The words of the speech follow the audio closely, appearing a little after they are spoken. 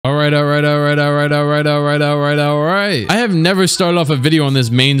All right. I have never started off a video on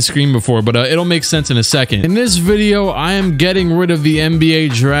this main screen before, but it'll make sense in a second. In this video, I am getting rid of the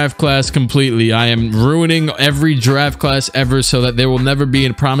NBA draft class completely. I am ruining every draft class ever so that there will never be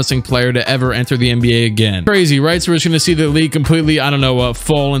a promising player to ever enter the NBA again. Crazy, right? So we're just going to see the league completely, I don't know,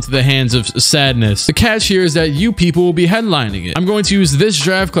 fall into the hands of sadness. The catch here is that you people will be headlining it. I'm going to use this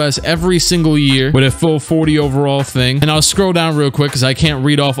draft class every single year with a full 40 overall thing. And I'll scroll down real quick because I can't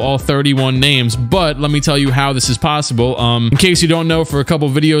read off all 31 names, but let me tell you how this is possible. In case you don't know, for a couple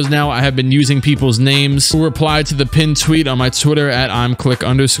videos now, I have been using people's names who replied to the pinned tweet on my Twitter at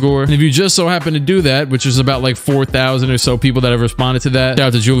 @imclique_. And if you just so happen to do that, which is about like 4,000 or so people that have responded to that, shout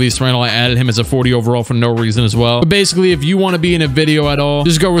out to Julius Randall. I added him as a 40 overall for no reason as well. But basically, if you want to be in a video at all,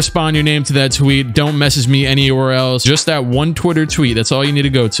 just go respond your name to that tweet. Don't message me anywhere else. Just that one Twitter tweet. That's all you need to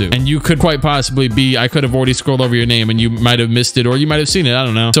go to. And you could quite possibly be, I could have already scrolled over your name and you might have missed it or you might have seen it. I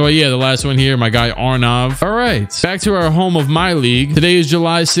don't know. So yeah, the last one here, my guy Arnav. All right, back to our home of my league. Today is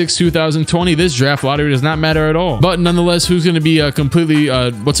July 6, 2020. This draft lottery does not matter at all. But nonetheless, who's going to be completely,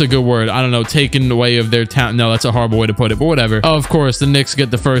 what's a good word? I don't know, taken away of their talent. No, that's a horrible way to put it, but whatever. Of course, the Knicks get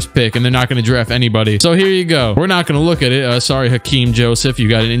the first pick and they're not going to draft anybody. So here you go. We're not going to look at it. Sorry, Hakeem Joseph, you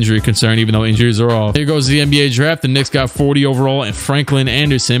got an injury concern, even though injuries are off. Here goes the NBA draft. The Knicks got 40 overall and Franklin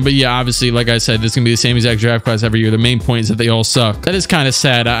Anderson. But yeah, obviously, like I said, this is going to be the same exact draft class every year. The main point is that they all suck. That is kind of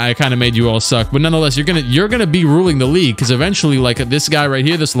sad. I kind of made you all suck, but nonetheless, you're gonna be ruling the league because eventually, like this guy right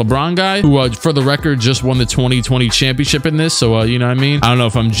here, this LeBron guy, who for the record just won the 2020 championship in this. So you know what I mean? I don't know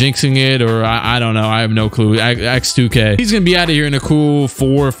if I'm jinxing it or I don't know. I have no clue. X2K. He's gonna be out of here in a cool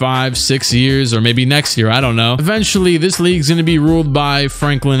 4, 5, 6 years, or maybe next year. I don't know. Eventually, this league's gonna be ruled by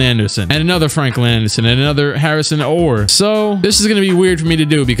Franklin Anderson and another Franklin Anderson and another Harrison Orr. So this is gonna be weird for me to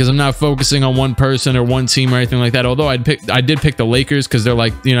do because I'm not focusing on one person or one team or anything like that. Although I did pick the Lakers because they're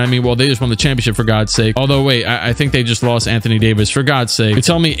like, you know what I mean? Well, they just won the championship for God's sake. Although wait, I think they just lost Anthony Davis for God's sake. You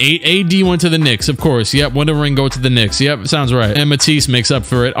tell me AD went to the Knicks, of course. Yep, win a ring, go to the Knicks. Yep, sounds right. And Matisse makes up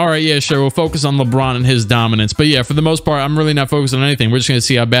for it. All right, yeah, sure. We'll focus on LeBron and his dominance. But yeah, for the most part, I'm really not focused on anything. We're just gonna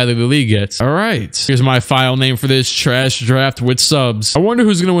see how badly the league gets. All right, here's my file name for this trash draft with subs. I wonder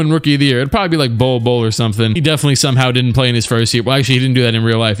who's gonna win Rookie of the Year. It'd probably be like Bol or something. He definitely somehow didn't play in his first year. Well, actually, he didn't do that in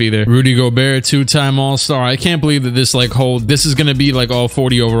real life either. Rudy Gobert, 2-time All-Star. I can't believe that this this is gonna be like all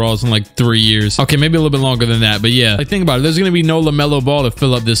 40 overalls in like 3 years. Okay, maybe a little bit longer than that, but yeah, like think about it. There's gonna be no LaMelo Ball to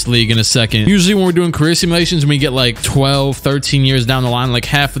fill up this league in a second. Usually when we're doing career simulations, when we get like 12, 13 years down the line, like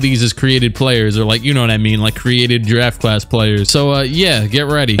half of these is created players, or like, you know what I mean, like created draft class players. So yeah, get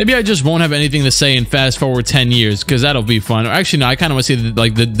ready. Maybe I just won't have anything to say and fast forward 10 years because that'll be fun. Or actually, no, I kind of want to see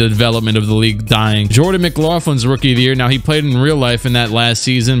the development of the league dying. Jordan McLaughlin's Rookie of the Year. Now he played in real life in that last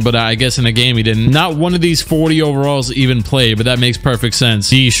season, but I guess in a game he didn't. Not one of these 40 overalls even played, but that makes perfect sense.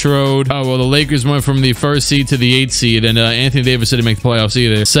 D. Schroed. Oh well, the Lakers went from the 1st seed to the 8th seed, and Anthony Davis didn't make the playoffs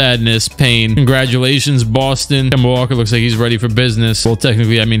either. Sadness, pain. Congratulations, Boston. Kemba Walker looks like he's ready for business. Well,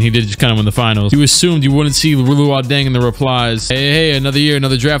 technically, I mean, he did just kind of win the finals. You assumed you wouldn't see Luol Deng in the replies. Hey, another year,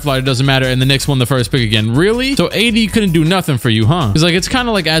 another draft lottery, doesn't matter, and the Knicks won the first pick again. Really? So AD couldn't do nothing for you, huh? Because like it's kind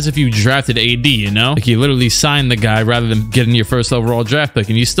of like as if you drafted AD, you know? Like you literally signed the guy rather than getting your first overall draft pick,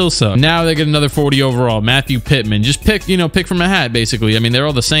 and you still suck. Now they get another 40 overall. Matthew Pittman. Just pick from a hat, basically. I mean, they're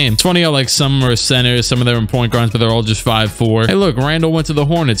all the same. It's funny how like some are centers, some of them are point guards, but they're all just 5'4". Hey, look, Randall went to the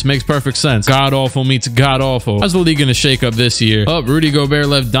Hornets. Makes perfect sense. God awful meets God awful. How's the league gonna shake up this year? Oh, Rudy Gobert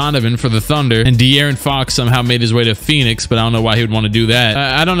left Donovan for the Thunder, and De'Aaron Fox somehow made his way to Phoenix, but I don't know why he would want to do that.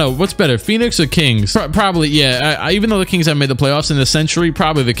 I don't know. What's better, Phoenix or Kings? Probably, yeah. Even though the Kings haven't made the playoffs in the century,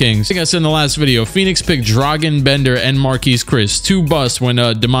 probably the Kings. I think I said in the last video, Phoenix picked Dragan Bender and Marquise Chris. 2 busts when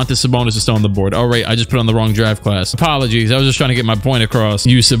Domantas Sabonis is still on the board. Oh, right. I just put on the wrong draft class. Apologies. I was just trying to get my point across.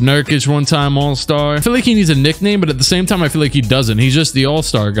 Yusuf Nurkic, 1-time All-Star. I feel like he needs a nickname, but at the same time, I feel like he doesn't. He's just the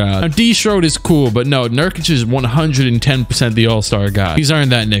All-Star guy. Now, D. Schroed is cool, but no, Nurkic is 110% the All-Star guy. He's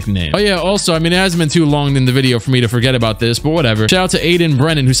earned that nickname. Oh, yeah. Also, I mean, it hasn't been too long in the video for me to forget about this, but whatever. Shout out to Aiden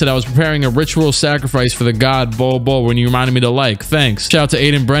Brennan, who said I was preparing a ritual sacrifice for the god Bol when you reminded me to like. Thanks. Shout out to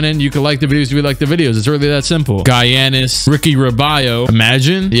Aiden Brennan. You can like the videos if you like the videos. It's really that simple. Giannis, Ricky Rubio.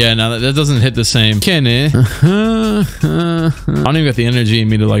 Imagine? Yeah, no, that doesn't hit the same. Kenny. I don't even got the energy in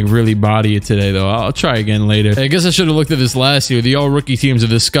me to like really body it today, though. I'll try again later. I guess I should have looked at this last year. The all rookie teams are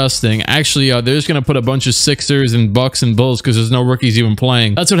disgusting. Actually, they're just gonna put a bunch of Sixers and Bucks and Bulls because there's no rookies even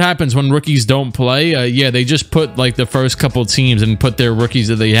playing. That's what happens when rookies don't play. Yeah, they just put like the first couple teams and put their rookies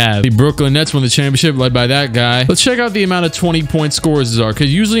that they have. The Brooklyn Nets won the championship led by that guy. Let's check out the amount of 20-point scores are,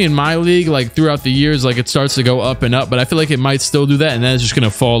 because usually in my league, like throughout the years, like it starts to go up and up, but I feel like it might still do that, and then it's just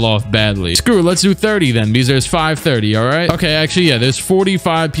gonna fall off badly. Screw it, let's do 30 then, because there's 530. All right. Okay, actually, yeah, there's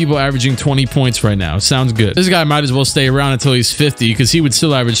 45 people averaging 20 points right now. Sounds good. This guy might as well stay around until he's 50 because he would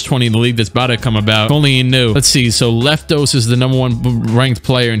still average 20 in the league that's about to come about. If only he knew. Let's see. So Leftos is the #1 ranked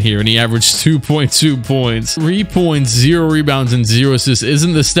player in here, and he averaged 2.2 points, 3 points, 0 rebounds, and 0 assists.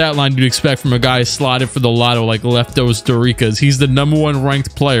 Isn't the stat line you'd expect from a guy slotted for the lotto like Leftos Dorikas? He's the #1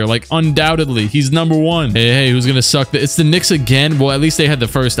 ranked player. Like, undoubtedly, he's #1. Hey, who's gonna suck? It's the Knicks again. Well, at least they had the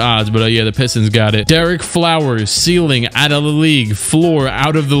first odds, but yeah, the Pistons got it. Derek Flowers, ceiling out of the league, floor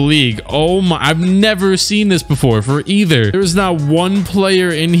out of the league. Oh my, I've never seen this before for either. There's not one player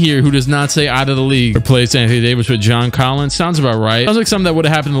in here who does not say out of the league. Replace Anthony Davis with John Collins. Sounds about right. Sounds like something that would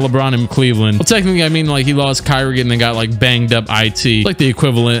have happened to LeBron in Cleveland. Well, technically, I mean, like, he lost Kyrie and then got like banged up IT. Like the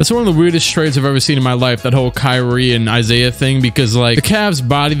equivalent. That's one of the weirdest trades I've ever seen in my life, that whole Kyrie and Isaiah thing, because like the Cavs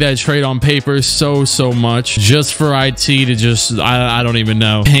bodied that trade on paper so much just for IT to just, I don't even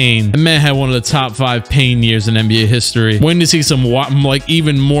know. Pain. The man had one of the top 5 pain years in NBA history. Waiting to see some like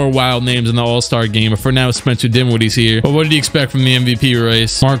even more wild names in the All-Star game, but for now, Spencer Dinwiddie's here. But what did you expect from the MVP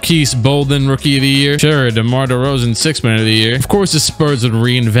race? Marquise Bolden, Rookie of the Year. Sure, DeMar DeRozan, 6th Man of the Year. Of course, the Spurs would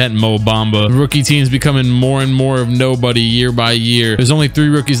reinvent Mo Bamba. The rookie team's becoming more and more of nobody year by year. There's only 3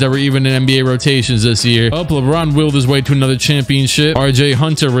 rookies that were even in NBA rotations this year. Up, LeBron willed his way to another championship. RJ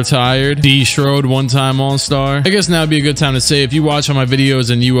Hunter retired. D Schroed, 1-time All-Star. I guess now would be a good time to say, if you watch all my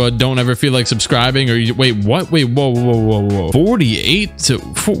videos and you don't ever feel like subscribing, or you wait, what? Wait, whoa. 48 to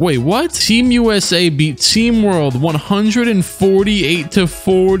wait, what? Team USA beat Team World 148 to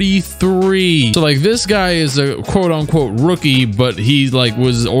 43. So like, this guy is a quote-unquote rookie, but he like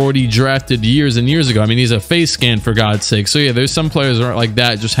was already drafted years and years ago. I mean, he's a face scan, for God's sake. So yeah, there's some players that aren't like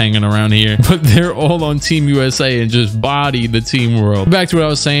that just hanging around here, but they're all on Team USA and just body the Team World. Back to what I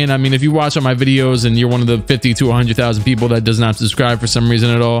was saying. I mean, if you watch all my videos and you're one of the 50 to 100,000 people that does not subscribe for some reason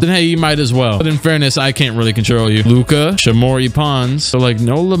at all, then hey, you might as well. But in fairness, I can't really control you. Luka, Shamori Pons. So like,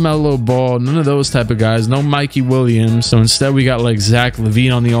 no LaMelo Ball, none of those type of guys. No Mikey Williams. So instead, we got like Zach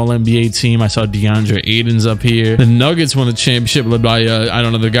LaVine on the All-NBA team. I saw DeAndre Ayton's up here. The Nuggets won the championship led by I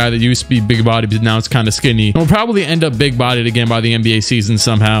don't know, the guy that used to be big body, but now it's kind of skinny. And we'll probably end up big bodied again by the NBA season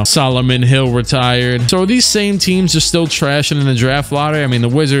somehow. Solomon Hill retired. So are these same teams just still trashing in the draft lottery? I mean, the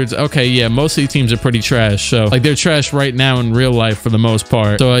Wizards, okay, yeah, most of these teams are pretty trash. So like, they're trash right now in real life for the most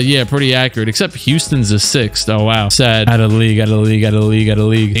part. So yeah, pretty accurate, except Houston's the 6th. Oh wow, sad. Out of the league.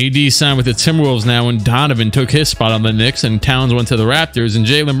 AD signed with the Timberwolves now, and Donovan took his spot on the Knicks, and Towns went to the Raptors, and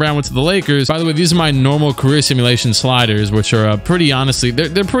Jaylen Brown went to the Lakers. By the way, these are my normal career simulation sliders, which are pretty, honestly,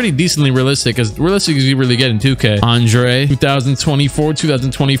 they're pretty decently realistic, as realistic as you really get in 2K. Andre, 2024,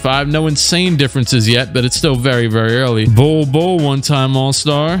 2025, no insane differences yet, but it's still very early. Bull, 1-time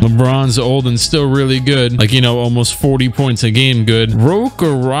All-Star. LeBron's old and still really good, like, you know, almost 40 points a game good. Rock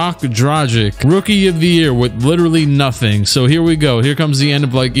Dragic, Rookie of the Year with literally nothing. So here we go. Here comes the end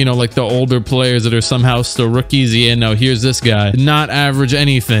of, like, you know, like the older players that are somehow still rookies. Yeah, no, here's this guy. Did not average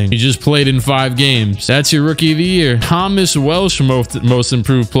anything. He just played in 5 games. That's your Rookie of the Year. Thomas Welsh, most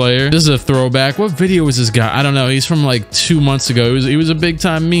improved player. This is a throwback. What video was this guy? I don't know. He's from like 2 months ago. He was a big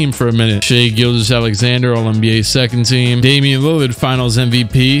time meme for a minute. Shai Gilgeous-Alexander, All-NBA 2nd team. Damian Lillard, Finals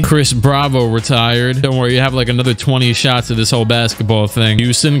MVP. Chris Bravo retired. Don't worry, you have like another 20 shots of this whole basketball thing.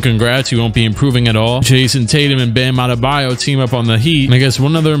 Houston, congrats. You won't be improving at all. Jason Tatum and Bam Adebayo team up on the Heat. And I guess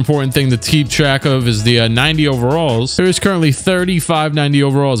one other important thing to keep track of is the 90 overalls. There's currently 35 90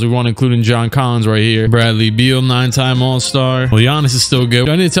 overalls. We want including John Collins right here. Bradley Beal, 9-time All-Star. Well, Giannis is still good.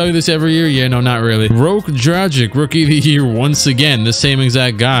 Do I need to tell you this every year? Yeah, no, not really. Roke Dragic, Rookie of the Year once again. The same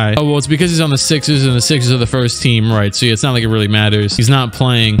exact guy. Oh, well, it's because he's on the Sixers, and the Sixers are the first team, right? So yeah, it's not like it really matters. He's not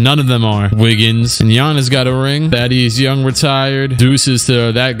playing. None of them are. Wiggins. And Giannis got a ring. Thaddeus Young retired. Deuces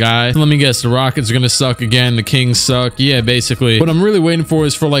to that guy. Let me guess. The Rockets are going to suck again. The Kings suck. Yeah, basically. What I'm really waiting for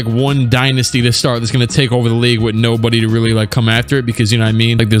is for like one dynasty to start that's going to take over the league with nobody to really like come after it, because you know what I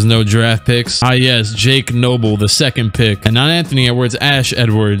mean? Like, there's no draft picks. Ah, yes. Jake Noble, the 2nd pick. And not Anthony Edwards, Ash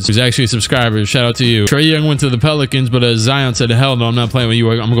Edwards, who's actually a subscriber. Shout out to you. Trae Young went to the Pelicans, but Zion said, hell no, I'm not playing with you.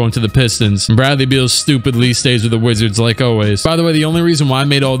 I'm going to the Pistons. And Bradley Beal stupidly stays with the Wizards like always. By the way, the only reason why I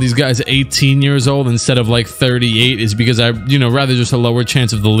made all these guys 18 years old instead of like 38 is because I, you know, rather just a lower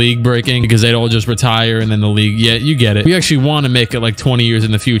chance of the league breaking, because they'd all just retire and then the league, yeah, you get it. We actually want to make it like 20 years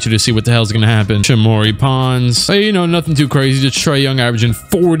in the future to see what the hell's going to happen. Shamori Pons. Hey, you know, nothing too crazy. Just Trae Young averaging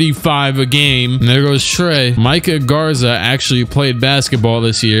 45 a game. And there goes Trae. Micah Garza actually played basketball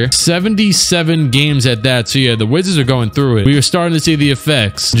this year. 77 games at that. So yeah, the Wizards are going through it. We are starting to see the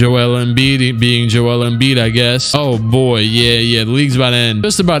effects. Joel Embiid being Joel Embiid, I guess. Oh boy, yeah, the league's about to end.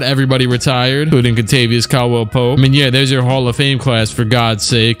 Just about everybody retired, including Kentavious Caldwell-Pope. I mean, yeah, there's your Hall of Fame class, for God's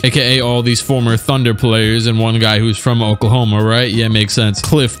sake, aka all these former Thunder players and one guy who's from Oklahoma, right? Yeah, makes sense.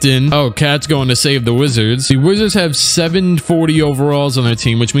 Clifton. Oh, Cat's going to save the Wizards. The Wizards have 740 overalls on their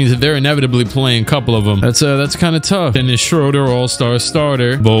team, which means that they're inevitably playing a couple of them. That's kind of tough. Dennis Schroeder, all-star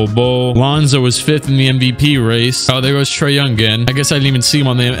starter. Bol. Lonzo is 5th in the MVP race. Oh, there goes Trae Young again. I guess I didn't even see him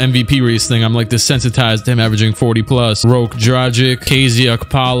on the MVP race thing. I'm like desensitized to him averaging 40 plus. Roke Dragic, KZ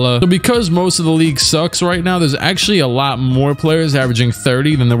Okpala. So because most of the league sucks right now, there's actually a lot more players averaging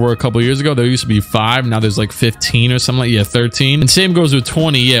 30 than there were a couple years ago. There used to be 5. Now there's like 15 or something like, yeah, 13. And same goes with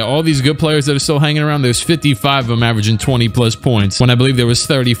 20. Yeah, all these good players that are still hanging around, there's 55 of them averaging 20 plus points. When I believe there was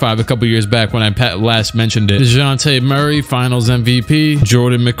 35 a couple years back when I last mentioned it. DeJounte Murray, finals MVP.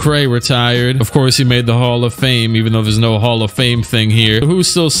 Jordan McRae retired. Of course, he made the Hall of Fame, even though there's no Hall of Fame thing here. So who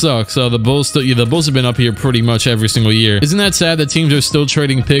still sucks? The Bulls still, yeah, the Bulls have been up here pretty much every single year. Isn't that sad that teams are still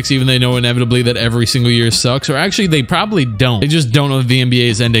trading picks even they know inevitably that every single year sucks? Or actually, they probably don't. They just don't know that the NBA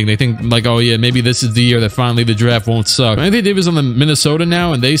is ending. They think like, oh yeah, maybe this is the year that finally the draft won't suck. Anthony Davis on the Minnesota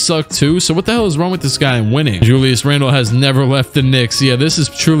now, and they suck too. So what the hell is wrong with this guy and winning? Julius Randle has never left the Knicks. Yeah, this is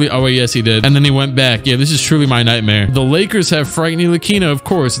truly, oh wait, yes he did. And then he went back. Yeah, this is truly my nightmare. The Lakers have Frank Ntilikina, of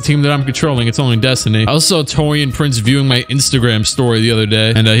course, the team that I'm controlling. It's only destiny. I also saw Torian Prince viewing my Instagram story the other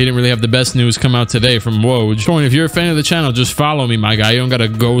day, and he didn't really have the best news come out today from Woj. Torian, if you're a fan of the channel, just follow me, my guy. You don't gotta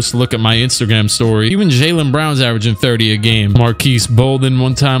ghost look at my Instagram story. Even Jaylen Brown's averaging 30 a game. Marquise Bolden,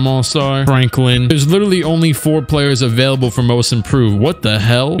 one-time All-Star. Franklin. There's literally only 4 players available for most improved. What the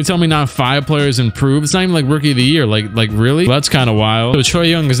hell? You tell me not 5 players improved? It's not even like rookie of the year. Like really? Well, that's kind of wild. So Trae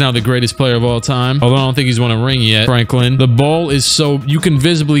Young is now the greatest player of all time, although I don't think he's won a ring yet. Franklin. The ball is so, you can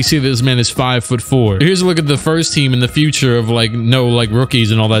visibly see that this man is 5'4". Here's a look at the first team in the future of like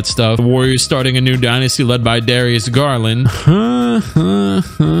rookies and all that stuff. The Warriors starting a new dynasty led by Darius Garland.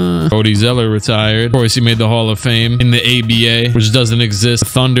 Cody Zeller retired. Of course, he made the Hall of Fame in the ABA, which doesn't exist. The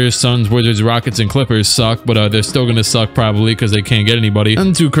Thunder, Suns, Wizards, Rockets, and Clippers suck, but they're still going to suck probably because they can't get anybody.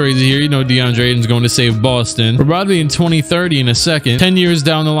 Nothing too crazy here. You know, DeAndre Ayton's going to save Boston. We're probably in 2030 in a second. 10 years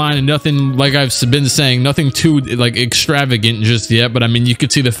down the line, and nothing, like I've been saying, nothing too like extravagant just yet, but I mean, you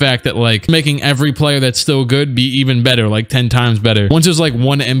could see the fact that like making every player that's still good be even better, like 10 times better. Once there's like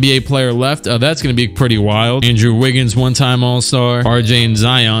one NBA player left, that's going to be pretty wild. Andrew Wiggins, one-time All-Star. RJ and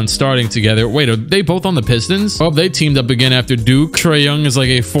Zion starting together. Wait, are they both on the Pistons? Oh, they teamed up again after Duke. Trae Young is like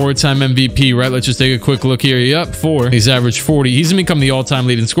a 4-time MVP, right? Let's just take a quick look here. Yep, 4. He's averaged 40. He's gonna become the all-time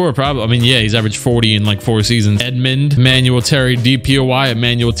leading scorer, probably. I mean, yeah, he's averaged 40 in like 4 seasons. Edmond, Emmanuel Terry, DPOY,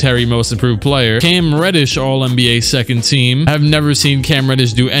 Emmanuel Terry, most improved player. Cam Reddish, All-NBA second team. I've never seen Cam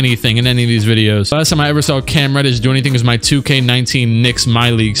Reddish do anything in any of these videos. Last time I ever saw Cam Reddish do anything was my 2K19 Knicks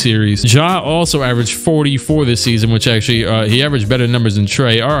My League series. Ja also averaged 44 this season, which actually, he averaged better numbers than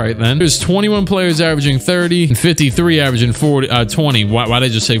Trae. All right, then. There's 21 players averaging 30 and 53 averaging 20. Why did I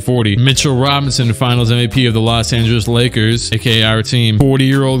just say 40? Mitchell Robinson, finals MVP of the Los Angeles Lakers, aka our team.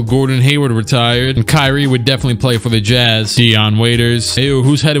 40-year-old Gordon Hayward retired, and Kyrie would definitely play for the Jazz. Dion Waiters. Hey,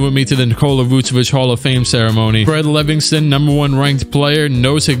 who's headed with me to the Nikola Vucevic Hall of Fame ceremony? Fred Livingston, #1 ranked player,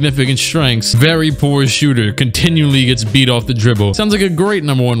 no significant strengths, very poor shooter, continually gets beat off the dribble. Sounds like a great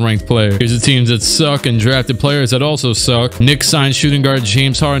 #1 ranked player. Here's the teams that suck and drafted players that also suck. Knicks signed shooting guard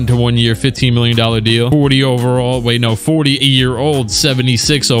James Harden to 1 year, $15 million deal. 40 overall. Wait, no, 40-year-old,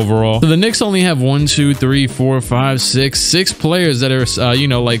 76 overall. So the Knicks only have 1, 2, 3, 4, 5, 6 players that are, you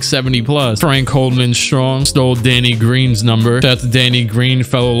know, like 70 plus. Frank Holdman Strong stole Danny Green's number. That's Danny Green,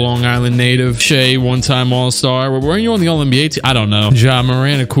 fellow Long Island native. Shea, one-time All-Star. Weren't you on the All-NBA team? I don't know. Ja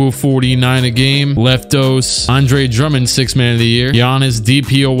Morant, a cool 49 a game. Leftos. Andre Drummond, 6th man of the year. Giannis,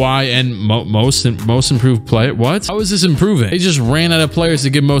 DPOY, and most improved player. What? How is this improving? They just ran out of players to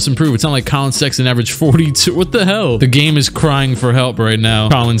give most improved. It's not like Colin Sexton averaged 42. What the hell? The game is crying for help right now.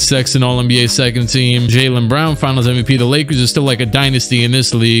 Colin Sexton, All-NBA second team. Jaylen Brown, finals MVP. The Lakers are still like a dynasty in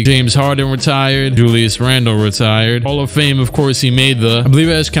this league. James Harden retired. Julius Randle retired. Hall of Fame, of course, he made I believe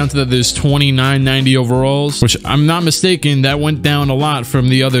I just counted that there's 2990 overalls, which I'm not mistaken, that went down a lot from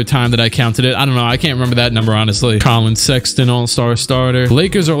the other time that I counted it. I don't know. I can't remember that number, honestly. Colin Sexton, All-Star starter.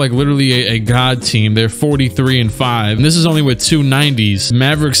 Lakers are like literally a god team. They're 43-5. And this is only with 2 90s.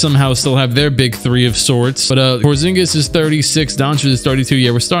 Mavericks somehow still have their big 3 of sorts. But Porzingis is 36. Doncic is 32.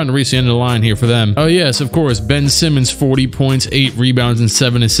 Yeah, we're starting to reach the end of the line here for them. Oh, yes, of course. Ben Simmons, 40 points, 8 rebounds, and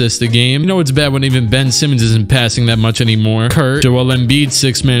 7 assists a game. You know it's bad when even Ben Simmons isn't passing that much anymore. Kurt, Joel Embiid,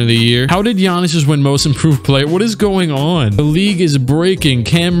 6th man of the year. How did Giannis just win most improved player? What is going on? The league is breaking.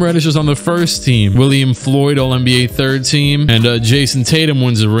 Cam Reddish is on the first team. William Floyd, All-NBA third team. And Jason Tatum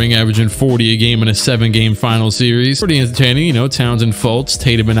wins the ring, averaging 40 a game in a 7-game final series. Pretty entertaining. Manning, you know, Townsend, Fultz,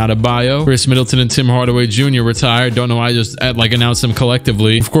 Tatum, and Adebayo. Chris Middleton and Tim Hardaway Jr. retired. Don't know why I just like announced them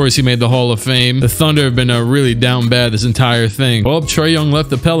collectively. Of course, he made the Hall of Fame. The Thunder have been really down bad this entire thing. Well, Trae Young left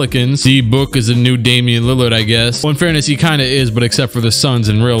the Pelicans. D-Book is a new Damian Lillard, I guess. Well, in fairness, he kind of is, but except for the Suns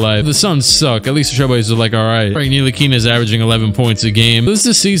in real life. The Suns suck. At least the Trailblazers are like, all right. Frank Ntilikina is averaging 11 points a game. This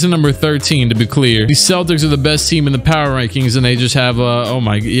is season number 13, to be clear. The Celtics are the best team in the power rankings, and they just have, they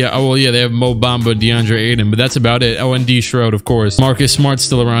have Mo Bamba, DeAndre Ayton, but that's about it. Oh, and D. Schroed, of course. Marcus Smart's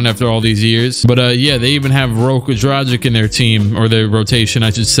still around after all these years. But, yeah, they even have Roka Dragic in their team, or their rotation, I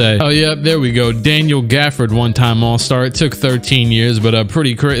should say. Oh, yeah, there we go. Daniel Gafford, one-time All-Star. It took 13 years, but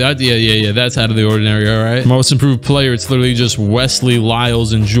pretty crazy. Yeah, that's out of the ordinary, all right? Most improved player, it's literally just Wesley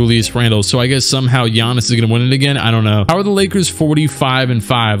Lyles and Julius Randle. So I guess somehow Giannis is going to win it again. I don't know. How are the Lakers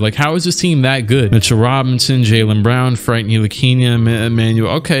 45-5? Like, how is this team that good? Mitchell Robinson, Jaylen Brown, Frank Ntilikina,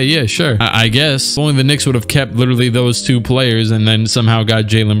 Emmanuel. Okay, yeah, sure. I guess only the Knicks would have kept literally those two players and then somehow got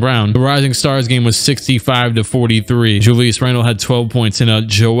Jaylen Brown. The Rising Stars game was 65-43. Julius Randle had 12 points and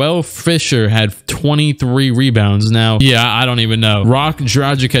Joel Fisher had 23 rebounds. Now, yeah, I don't even know. Rock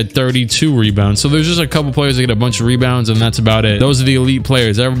Dragic had 32 rebounds. So there's just a couple players that get a bunch of rebounds and that's about it. Those are the elite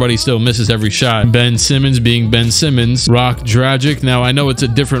players. Everybody still misses every shot. Ben Simmons being Ben Simmons. Rock Dragic. Now, I know it's a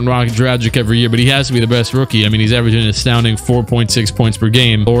different Rock Dragic every year, but he has to be the best rookie. I mean, he's averaging an astounding 4.6 points per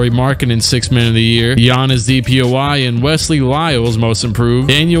game. Lauri Markkanen, 6th man of the year. Giannis DPOY and Wesley Lyles, most improved.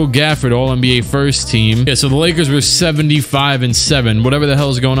 Daniel Gafford, All-NBA first team. Yeah, so the Lakers were 75-7. Whatever the hell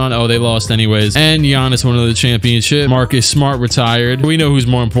is going on. Oh, they lost anyways. And Giannis won the championship. Marcus Smart retired. We know who's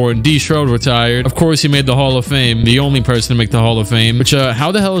more important. D. Schroed retired. Of course, he made the Hall of Fame. The only person to make the Hall of Fame. Which,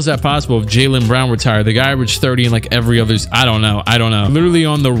 how the hell is that possible if Jaylen Brown retired? The guy averaged 30 in like every other... I don't know. Literally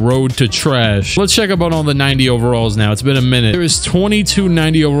on the road to trash. Let's check about all the 90 overalls now. It's been a minute. There is 22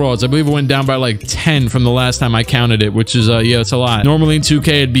 90 overalls. I believe it went down by like 10 from the last time I counted it, which is, yeah, it's a lot. Normally in 2K,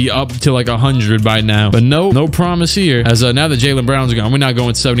 it'd be up to like 100 by now. But no promise here. As now that Jaylen Brown's gone, we're not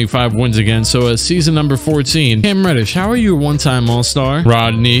going 75 wins again. So season number 14. Cam Reddish, how are you a one-time All-Star?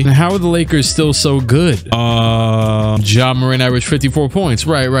 Rodney, how are the Lakers still so good? Ja Morant averaged 54 points.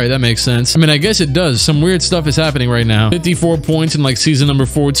 Right, that makes sense. I mean, I guess it does. Some weird stuff is happening right now. 54 points in like season number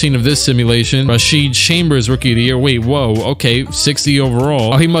 14 of this simulation. Rashid Chambers, rookie of the year. Wait, whoa. Okay, 60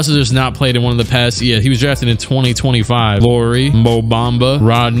 overall. Oh, he must have just not played in one of the past. Yeah, he was drafted in 2025. Lauri, Mo Bamba,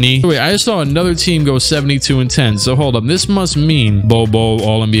 Rodney. Wait, I just saw another team go 72-10. So hold up. This must mean Bobo,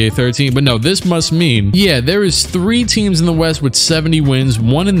 All-NBA 13. But no, this must mean, yeah, there is 3 teams in the West with 70 wins,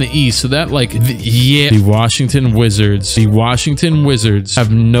 1 in the East. So that like, the Washington Wizards. The Washington Wizards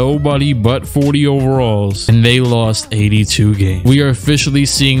have nobody but 40 overalls, and they lost 82 games. We are officially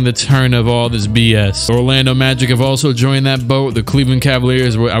seeing the turn of all this BS. The Orlando Magic have also joined that boat. The Cleveland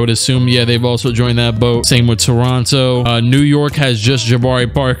Cavaliers, I would assume, yeah, they've also joined that boat. Same with Toronto. New York has just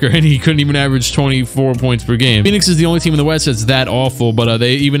Jabari Parker, and he couldn't even average 24 points per game. Phoenix is the only team in the West that's that awful, but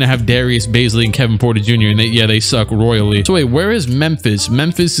they even have Darius Bazley and Kevin Porter Jr., and they suck royally. So wait, where is Memphis?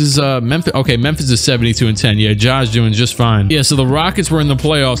 Memphis is 72-10. Yeah, Ja's doing just fine. Yeah, so the Rockets were in the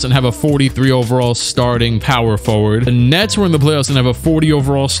playoffs and have a 43 overall starting power forward. The Nets were in the playoffs and have a 40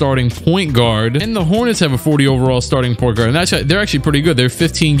 overall starting point guard, and the Hornets have a 40 overall starting point guard, and they're actually pretty good. They're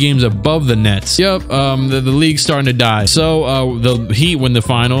 15 games above the Nets. Yep, the league's starting to die. So the Heat win the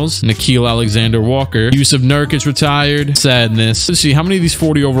finals. Nickeil Alexander-Walker. Yusuf Nurkic retired. Sadness. Let's see, how many of these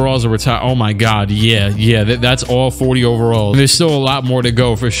 40 overalls are retired? Oh my god, yeah, that's all 40 overalls. And there's still a lot more to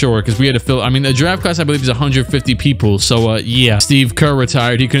go for sure, because we had to fill, I mean, the draft class I believe is 150 people. So yeah, Steve Kerr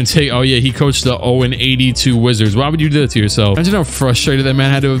retired. He couldn't take, oh yeah, he coached the 0-82 Wizards. Why would you do that to yourself? Imagine how frustrated that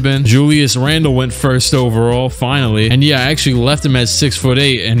man had to have been. Julius Randle went first overall finally, and yeah, I actually left him at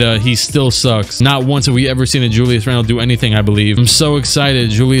 6'8", and he still sucks. Not once have we ever seen a Julius Randle do anything, I believe. I'm so excited.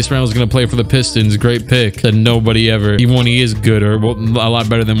 Julius Randle's gonna play for the Pistons. Great pick. That nobody ever, even when he is good, or well, a lot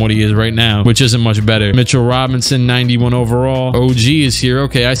better than what he is right now, which isn't much better. Mitchell Robinson, 91 overall. OG is here.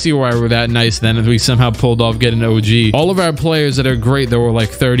 Okay, I see why we're that nice then, if we somehow pulled off getting OG. All of our players that are great, they were like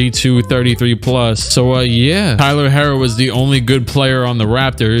 32, 33 plus. So yeah, Tyler Herro was the only good player on the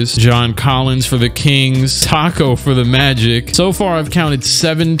Raptors. John Collins for the Kings. Taco for the Magic. So far, I've counted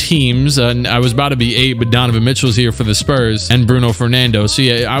 7 teams. I was about to be 8, but Donovan Mitchell's here for the Spurs and Bruno Fernando. So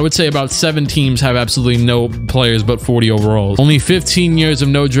yeah, I would say about 7 teams have absolutely no players but 40 overalls. Only 15 years of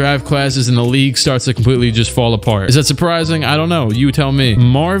no draft classes and the league starts to completely just fall apart. Is that surprising? I don't know. You tell me.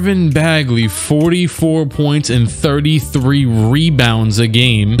 Marvin Bagley, 44 points and 33 rebounds a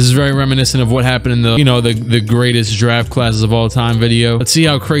game. This is very reminiscent of what happened in the, you know, the greatest draft classes of all time video. Let's see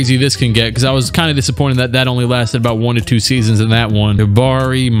how crazy this can get, because I was kind of disappointed that that only lasted about 1 to 2 seasons in that one.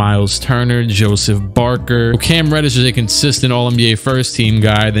 Jabari, Miles Turner, Joseph Barker. Cam Reddish is a consistent All-NBA first team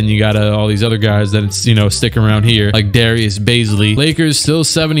guy. Then you got all these other guys that it's, you know, stick around here, like Darius Baisley. Lakers still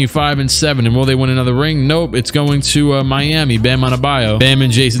 75-7, and will they win another ring? Nope. It's going to Miami. Bam Adebayo. Bam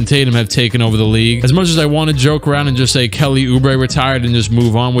and Jason Tatum have taken over the league. As much as I want to joke around and just say Kelly Oubre retired and just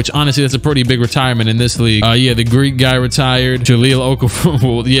move on, which honestly that's a pretty big retirement in this league. Yeah, the Greek guy retired. Jaleel Okafor.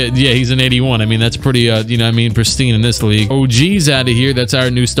 Well, yeah, he's an 81. I mean, that's pretty, you know what I mean, pristine in this league. OG's out of here. That's our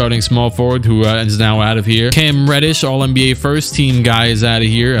new starting small forward who is now out of here. Cam Reddish, All-NBA first team guy, is out of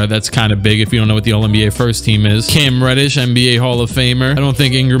here. That's kind of big if you don't know what the All-NBA first team is. Cam Reddish, NBA Hall of Famer. I don't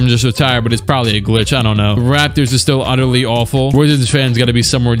think Ingram just retired, but it's probably a glitch. I don't know. Raptors are still utterly awful. Wizards fans got to be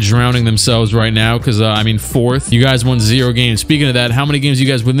somewhere drowning themselves right now because, I mean, 4th. You guys won 0 games. Speaking of that, how many games you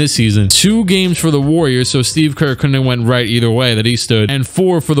guys win this season? 2 games for the Warriors, so Steve Kerr couldn't have went right either way that he stood, and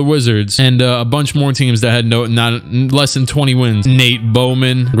 4 for the Wizards, and a bunch more teams that had not less than 20 wins. Nate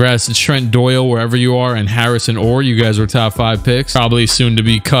Bowman, congrats to Trent Doyle wherever you are, and Harrison Orr. You guys were top 5 picks, probably soon to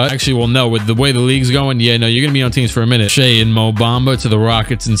be cut. Actually, well, no, with the way the league's going, yeah, no, you're gonna be on teams for a minute. Shea and Mo Bamba to the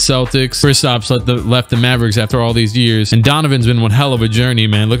Rockets and Celtics. Kristaps left the Mavericks after all these years, and Donovan's been one hell of a journey,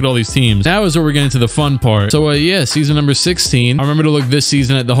 man. Look at all these teams. Now is where we're getting to the fun part. So yeah, season number 16. I remember to look this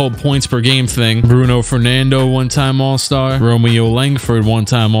season at the whole points per game thing. Bruno Fernando, one-time All-Star. Romeo Langford,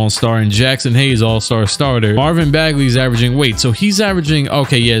 one-time All-Star, and Jackson Hayes, All-Star starter. Marvin Bagley's averaging, wait, so he's averaging,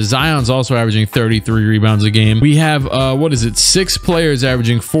 okay, yeah, Zion's also averaging 33 rebounds a game. We have, what is it, 6 players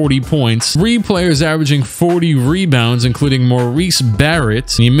averaging 40 points, 3 players averaging 40 rebounds, including Maurice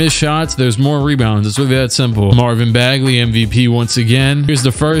Barrett. When you miss shots, there's more rebounds. It's really that simple. Marvin Bagley, MVP once again. Here's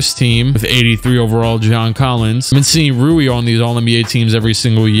the first team with 83 overall, John Collins. I've been seeing Rui on these All-NBA teams every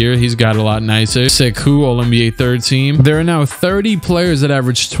single year. He's got a lot nicer. Sekou, All-NBA third team. There are now 30 players that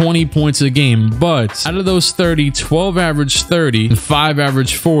average 20 points a game, but out of those 30, 12 average 30 and 5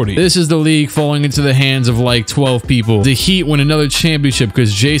 average 40. This is the league falling into the hands of like 12 people. The Heat win another championship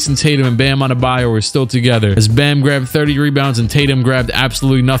because Jason Tatum and Bam Adebayo are still together, as Bam grabbed 30 rebounds and Tatum grabbed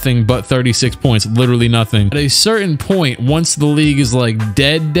absolutely nothing but 36 points, literally nothing. At a certain point, once the league is like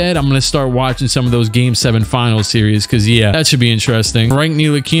dead, I'm gonna start watching some of those Game 7 final series because yeah, that should be interesting. Frank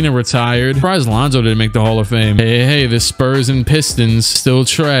Ntilikina retired. Surprised Lonzo didn't make the Hall of Fame. Hey, the Spurs and Pistons still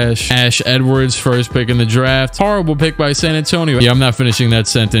trash. Ash Edwards, first pick in the draft. Horrible pick by San Antonio. Yeah, I'm not finishing that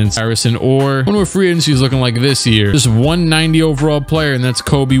sentence. Harrison Orr. Wonder what free agency is looking like this year. Just 190 overall player, and that's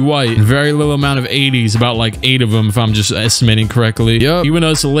Kobe White. Very little amount of 80s, about like 8 of them if I'm just estimating correctly. Yup. Even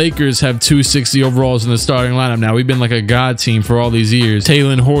us Lakers have 260 overalls in the starting lineup now. We've been like a god team for all these years.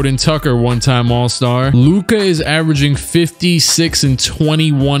 Talen Horton-Tucker, one-time All-Star. Luka is averaging 56 and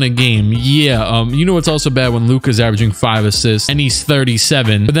 21 a game. Yeah, you know what's also bad when Luka's averaging 5 assists and he's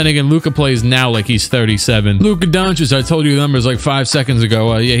 37. But then again, Luka plays now like he's 37. Luka Doncic, I told you the numbers like 5 seconds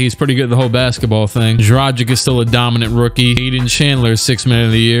ago. Yeah, he's pretty good at the whole basketball thing. Dragic is still a dominant rookie. Aiden Chandler, 6th man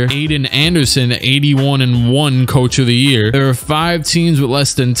of the year. Aiden Anderson, 81-1 coach of the year. There are 5 teams with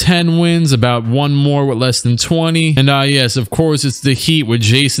less than 10 wins, about 1 more with less than 20. And yes, of course, it's the Heat with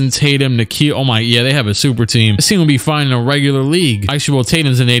Jason Tatum, Nikhil. Oh my, yeah, they have a super team. This team will be fine in a regular league. Actually, well,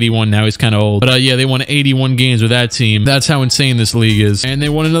 Tatum's an 81 now. He's kind of old. But yeah, they won 81 games with that team. That's how insane this league is. And they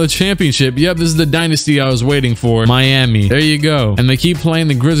won another championship. Yep, this is the dynasty I was waiting for. Miami. There you go. And they keep playing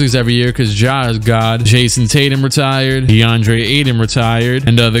the Grizzlies every year because Ja is God. Jason Tatum retired. DeAndre Ayton retired.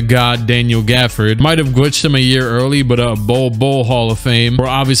 And the God Daniel Gafford. Might have glitched him a year early, but Bull Hall of Fame. We're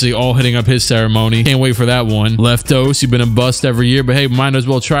obviously all hitting up his ceremony. Can't wait for that one. Leftos, you've been a bust every year, but hey, might as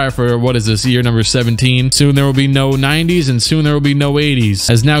well try for, what is this, year number 17. Soon there will be no 90s, and soon there will be no 80s.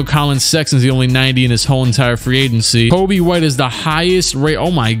 As now Colin Sexton's the only 90 in his whole entire free agency. Kobe White is the highest rate.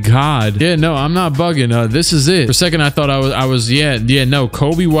 Oh my God. Yeah, no, I'm not bugging. This is it. For a second, I thought I was, yeah, no.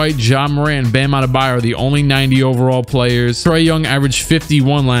 Kobe White, Ja Morant, and Bam Adebayo are the only 90 overall players. Trae Young averaged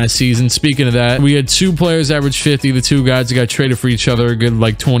 51 last season. Speaking of that, we had 2 players average 50. The 2 guys that got traded for each other a good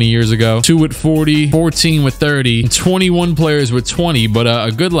like 20 years ago. 2 with 40, 14 with 30, and 21 players with 20, but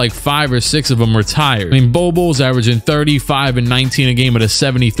a good like 5 or 6 of them retired. I mean, Bo's averaging 35 and 19 a game at a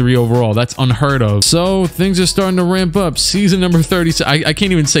 73 overall. That's unheard of. So things are starting to ramp up. Season number 30. I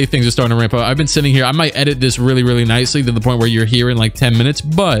can't even say things are starting to ramp up. I've been sitting here. I might edit this really, really nicely to the point where you're here in like 10 minutes,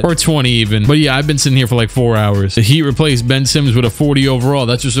 or 20 even. But yeah, I've been sitting here for like 4 hours. The Heat replaced Ben Simmons with a 40 overall.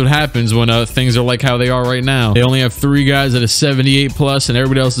 That's just what happens when things are like how they are right now. They only have 3 guys at a 78 plus, and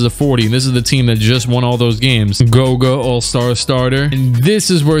everybody else is a 40. And this is the team that just won all those games. Goga, all-star starter. And this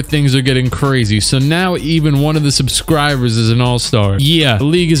is where things are getting crazy. So now even one of the subscribers is an all-star. Yeah, the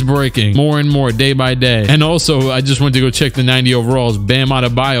league is breaking more and more day by day. And also, I just went to go check the 90 overalls. Bam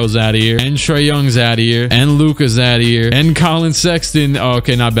Adebayo's out of here, and Trae Young's out of here, and Luka's out of here, and Colin Sexton. Oh,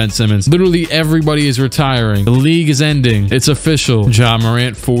 okay, not Ben Simmons. Literally everybody is retiring. The league is ending. It's official. Ja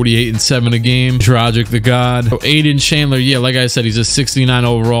Morant, 48-7 a game. Dragic the God. Oh, Aiden Chandler, yeah, like I said, he's a 69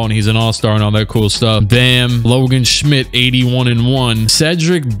 overall and he's an all-star and all that cool stuff. Bam. Logan Schmidt, 81-1.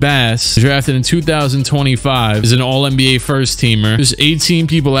 Cedric Bass, drafted in 2025, is an all-NBA first-teamer. There's 18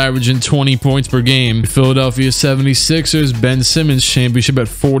 people averaging 20 points per game. Philadelphia 76ers, Ben Simmons, championship at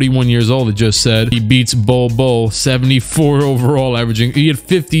 41 years old, it just said. He beats Bol, 74 overall, averaging, he had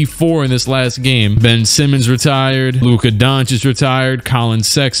 54 in this last game. Ben Simmons retired. Luka Doncic retired. Colin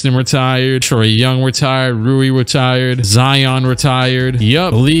Sexton retired. Trae Young retired. Rui retired. Zion retired.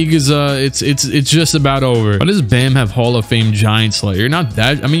 Yup, the league is it's just about over. Why does Bam have Hall of Fame giant slayer? You're not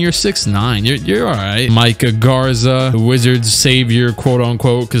that, I mean, you're 6'9". You're all right. Micah Garza, the Wizards savior, quote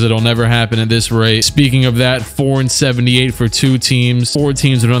unquote, because it'll never happen at this rate. Speaking of that, 4-78 for 2 teams. 4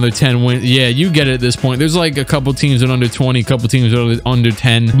 teams with under 10 wins. Yeah, you get it at this point. There's like a couple teams with under 20, a couple teams with under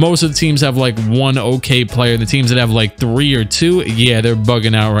 10. Most of the teams have like one okay player. The teams that have like 3 or 2, yeah, they're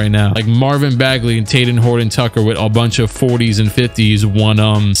bugging out right now. Like Marvin Bagley and Tatum Horton Tucker with a bunch of 40s and 50s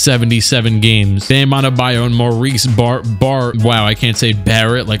won 77 games. Bam Adebayo and Maurice wow, I can't say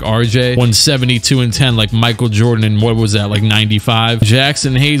Barrett, like RJ, won 72-10 like Michael Jordan, and what was that, like 95?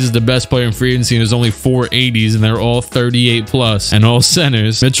 Jackson Hayes is the best player in free agency. There's only 4 80s and they're all 38 plus and all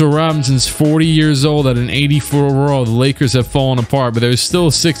centers. Mitchell Robinson's 40 years old at an 84 overall. The Lakers have fallen apart, but they're still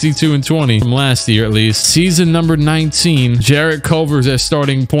 62-20 from last year at least. Season number 19, Jarrett Culver's at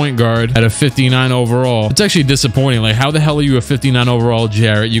starting point guard at a 59 overall. It's actually disappointing. Like, how the hell are you a 59 overall,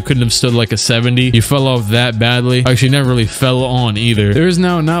 Jarrett? You couldn't have stood like a 70. You fell off that badly. Actually, never really fell on either. There is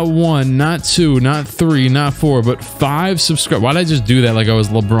now not 1, not 2, not 3, not 4, but 5 subscribers. Why did I just do that like I was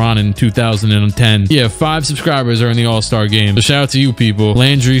LeBron in 2010? Yeah, 5 subscribers are in the All-Star game. So shout out to you people.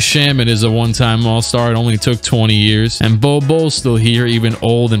 Landry Shaman is a one-time All-Star. It only took 20 years. And Bol's still here, even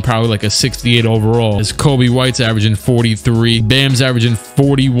old and probably like a 68 overall. As Kobe White's averaging 43. Bam's averaging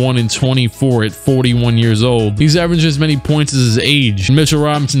 41-24 at 41 years old. He's averaging as many points as his age. Mitchell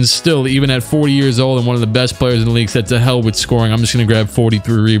Robinson's still, even at 40 years old and one of the best players in the league, said to hell with scoring. I'm just going to grab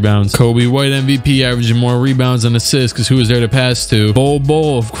 43 rebounds. Kobe White MVP, averaging more rebounds than assists because who was there to pass to?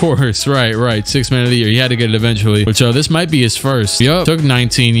 Bol, of course. Right. 6th man of the year. He had to get it eventually, which this might be his first. Yup. Took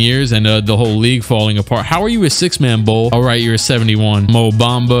 19 years and the whole league falling apart. How are you a 6-man Bol? All right, you're a 71. Mo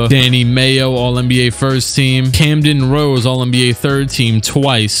Bamba, Danny Mayo, All-NBA first team. Camden Rose, All-NBA third team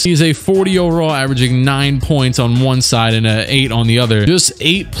twice. He's a 40 overall, averaging 9 points on one side and 8 on the other. Just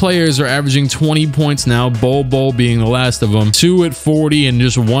 8 players are averaging 20 points now. Bol being the last of them. 2 at 40 and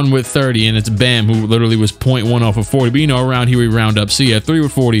just 1 with 30, and it's Bam, who literally was 0.1 off of 40. But you know, around here we round up. So yeah, 3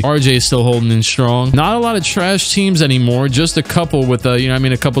 with 40. RJ is still holding in strong. Not a lot of trash teams anymore. Just a couple with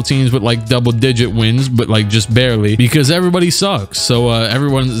a couple teams with like double-digit wins, but like just barely, because everybody sucks. So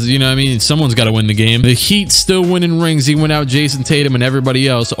everyone's, someone's got to win the game. The Heat still winning rings. He went out Jason Tatum and everybody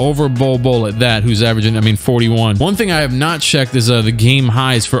else over Bol at that, who's averaging 41. One thing I have not checked is the game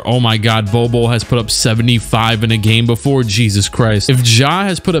highs for, oh my god, Bol has put up 75 in a game before. Jesus Christ. If Ja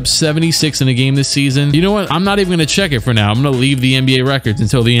has put up 76 in a game this season, you know what? I'm not even going to check it for now. I'm going to leave the NBA records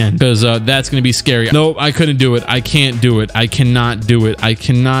until the end, because that's going to be scary. Nope, I couldn't do it. I can't do it. I cannot do it. I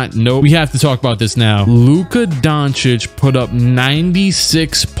cannot. Nope. We have to talk about this now. Luka Doncic put up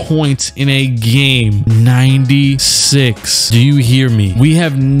 96 points in a game. 96. Do you hear me? We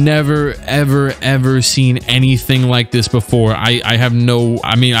have never, ever seen anything like this before. I have no,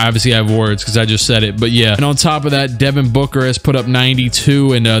 I obviously I have words because I just said it, but yeah. And on top of that, Devin Booker has put up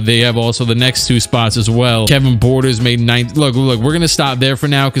 92, and they have also the next 2 spots as well. Kevin Porter's made 90. Look, we're going to stop there for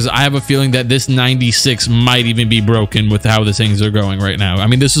now because I have a feeling that this 96 might even be broken with how the things are going right now.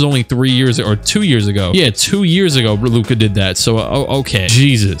 This is only 3 years or 2 years ago. Yeah, 2 years ago, Luka did that. So, okay.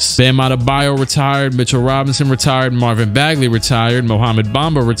 Jesus. Bam Adebayo retired. Mitchell Robinson retired. Marvin Bagley retired. Mohamed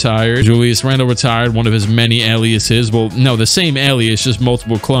Bamba retired. Julius Randle retired. One of his many aliases. Well, no, the same alias, just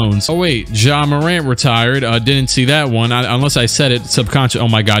multiple clones. Oh, wait. Ja Morant retired. Didn't see that one. Unless I said it subconscious. Oh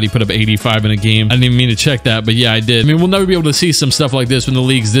my god, he put up 85 in a game. I didn't even mean to check that, but yeah, I did. We'll never be able to see some stuff like this when the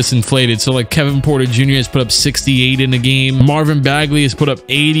league's this inflated. So like Kevin Porter Jr. has put up 68 in a game. Marvin Bagley has put up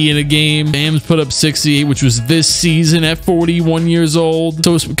 80 in a game. Bam's put up 68, which was this season at 41 years old.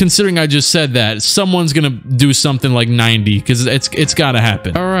 So considering I just said that, someone's gonna do something like 90, because it's gotta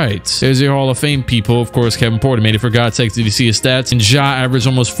happen. All right, there's your Hall of Fame people. Of course, Kevin Porter made it. For God's sake, did you see his stats? And Ja averaged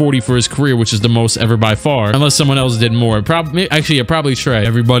almost 40 for his career, which is the most ever by far, unless someone else did more. Probably Trey.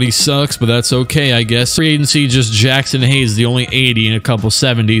 Everybody sucks, but that's okay, I guess. Free agency, just Jackson Hayes, the only 80 and a couple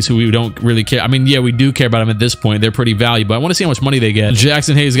 70s who we don't really care. Yeah, we do care about them at this point. They're pretty valuable. I want to see how much money they get.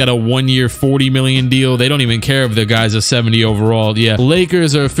 Jackson Hayes got a 1-year $40 million deal. They don't even care if the guy's a 70 overall. Yeah,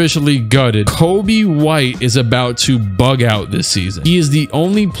 Lakers are officially gutted. Kobe White is about to bug out this season. He is the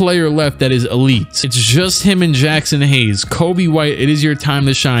only player left that is elite. It's just him and Jackson Hayes. Kobe White, it is your time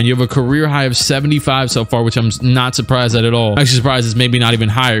to shine. You have a career high of 75 so far, which I'm not surprised at all. I'm actually surprised it's maybe not even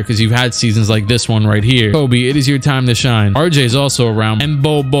higher because you've had seasons like this one right here. Kobe, it is your time to shine. RJ is also around. And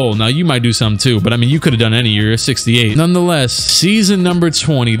Bol. Now, you might do some too, but I mean, you could have done any year. 68. Nonetheless, season number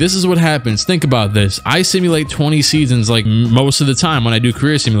 20. This is what happens. Think about this. I simulate 20 seasons like most of the time when I do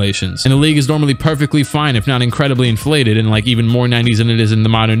career simulations. And the league is normally perfectly fine, if not incredibly inflated, and like even more 90s than it is in the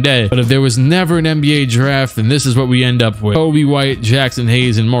modern day. But if there was never an NBA draft, then this is what we end up with. Kobe White, Jackson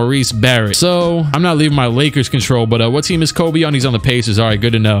Hayes, and Maurice Barrett. So I'm not leaving my Lakers control, but what team is Kobe on? He's on the Pacers. All right,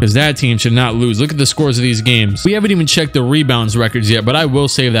 good to know. Because that team should not lose. Look at the scores of these games. We haven't even checked the rebounds records yet, but I will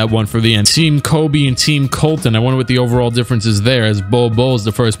save that one for the end. Team Kobe and Team Colton. I wonder what the overall difference is there, as Bol is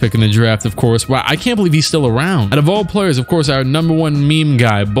the first pick in the draft, of course. Wow, I can't believe he's still around. Out of all players, of course, our number one meme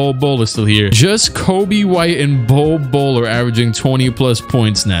guy, Bol is still here. Just Kobe White and Bol are averaging 20 plus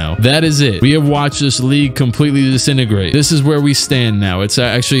points now. That is it. We have watched this league completely disintegrate. This is where we stand now. It's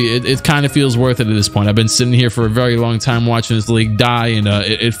actually, it kind of feels worth it at this point. I've been sitting here for a very long time watching this league die, and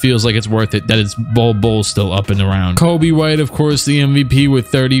it feels like it's worth it that it's Bol still up and around. Kobe White, of course, the MVP with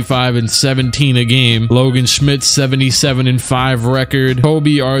 35 and 17 a game. Logan Schmidt, 77 and 5 record.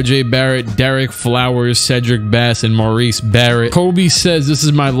 Kobe, RJ Barrett, Derek Flowers, Cedric Bass, and Maurice Barrett. Kobe says, this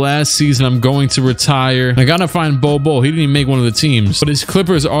is my last season. I'm going to retire. I gotta find Bol. He didn't even make one of the teams, but his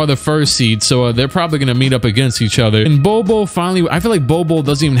Clippers are the first seed, so they're probably gonna meet up against each other. And Bol finally, I feel like Bol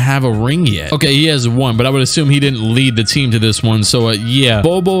doesn't even have a ring yet. Okay, he has one, but I would assume he didn't lead the team to this one. So yeah,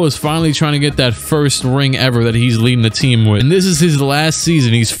 Bol is finally trying to get that first ring ever that he's leading the team with. And this is his last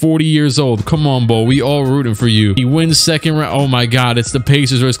season. He's 40 years old. Come on, Bol. We all rooting for you. He wins second round. Oh my God, it's the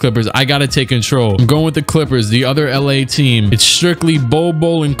Pacers versus Clippers. I gotta take control. I'm going with the Clippers, the other LA team. It's strictly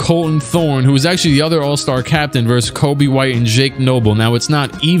Bol and Colton Thorne, who is actually the other all-star captain, versus Kobe White and Jake Noble. Now, it's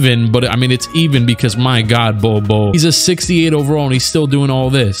not even, but I mean, it's even because, my God, Bol. He's a 68 overall, and he's still doing all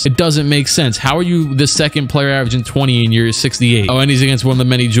this. It doesn't make sense. How are you the second player averaging 20 and you're 68? Oh, and he's against one of the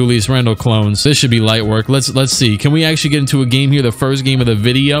many Julius Randle clones. This should be light work. Let's see. Can we actually get into a game here? The first game of the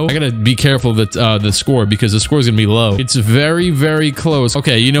video. I gotta be careful that the score, because the score is gonna be low. It's very, very close.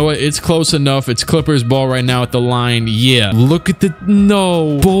 Okay, you know what? It's close enough. It's Clippers ball right now at the line. Yeah. Look at the...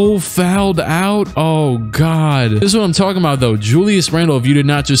 No. Bol fouled out. Oh, God. This is what I'm talking about, though. Julius Randle, if you did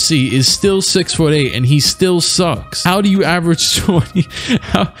not just see, is still 6'8", and he still sucks. How do you average 20?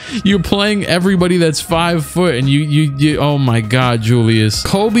 You're playing everybody that's 5 foot, and you oh my God, Julius.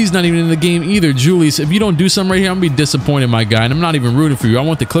 Kobe's not even in the game either. Julius, if you don't do something right here, I'm gonna be disappointed, my guy, and I'm not even rooting for you. I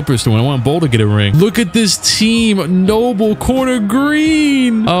want the Clippers to win. I want Bol to get a ring. Look at this team. Noble, corner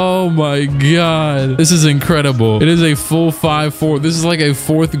green. Oh my God. This is incredible. It is a full 5-4. This is like a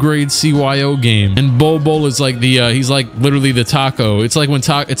 4th grade CYO game, and Bol is like the he's like literally the Taco. It's like when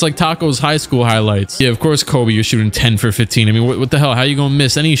it's like Taco's high school highlights. Yeah, of course, Kobe, you're shooting 10 for 15. I mean, what the hell? How are you gonna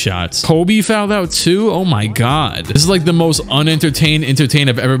miss any shots? Kobe fouled out too. Oh my God. This is like the most entertained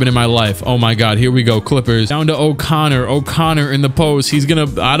I've ever been in my life. Oh my God. Here we go. Clippers down to O'Connor. O'Connor in the post. He's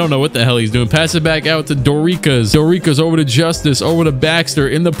gonna, I don't know what the hell he's doing. Pass it back out to Dorikas. Dorikas over to Justice, over to Baxter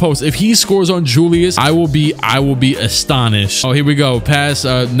in the post. If he scores on Julius, I will be astonished. Oh, here we go. Pass.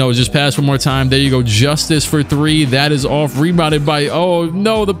 No, just pass one more time. There you go. Justice for 3. That is off. Rebounded by, oh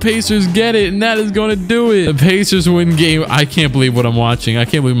no, the Pacers get it, and that is gonna do it. The Pacers win game. I can't believe what I'm watching. I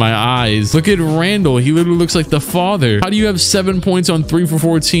can't believe my eyes. Look at Randall. He literally looks like the father. How do you have 7 points on 3 for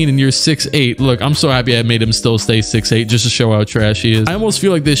 14 and you're 6'8"? Look, I'm so happy I made him still stay 6'8" just to show how trash he is. I almost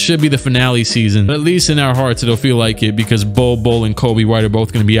feel like this should be the finale season, but at least in our hearts it'll feel like it, because Bol and Kobe White are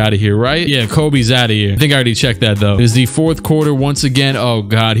both going to be out of here, right? Yeah, Kobe's out of here. I think I already checked that though. It is the 4th quarter once again. Oh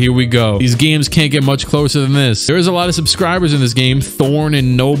God, here we go. These games can't get much closer than this. There is a lot of subscribers in this game. Thorne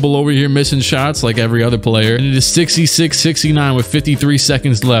and Noble over here missing shots like every other player, and it is 66-69 with 53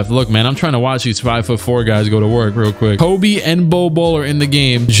 seconds left. Look, man, I'm trying to watch these 5'4" guys go to work real quick. Kobe and Bol are in the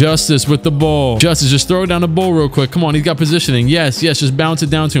game. Justice with the ball. Justice, just throw it down to Bol real quick. Come on, he's got positioning. Yes, just bounce it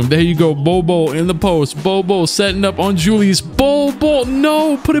down to him. There you go. Bol in the post. Bol setting up on Julius. Bol,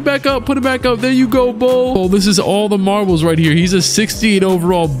 no, put it back up. There you go, Bol. This is all the marbles right here. He's a 68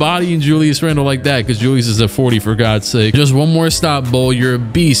 overall, body in Julius Randle like that, because Julius is a 40, for God's sake. Just one more stop, Bol. You're a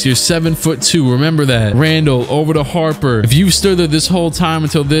beast. You're 7'2". Remember that. Randle over to Harper. If you've stood there this whole time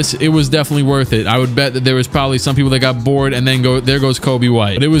until this, it was definitely worth it. I would bet that there was probably some people that got bored and then there goes Kobe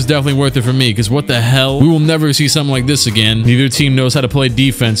White. But it was definitely worth it for me, because what the hell? We will never see something like this again. Neither team knows how to play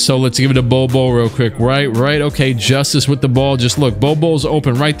defense, so let's give it to Bol real quick. Right. Okay, Justice with the ball. Just look. Bol's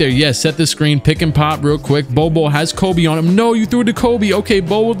open right there. Yes, set the screen. Pick and pop real quick. Bol has Kobe on him. No, you threw do it to Kobe. Okay,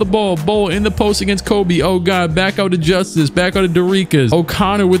 Ball with the ball. Ball in the post against Kobe. Oh, God. Back out to Justice. Back out to Dorikas. Oh,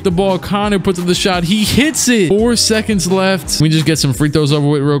 Connor with the ball. Connor puts up the shot. He hits it. 4 seconds left. Can we just get some free throws over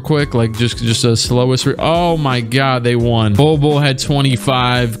with real quick? Like, just a slowest. Oh, my God. They won. Ball had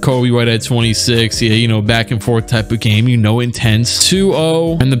 25. Kobe White had 26. Yeah, you know, back and forth type of game. You know, intense.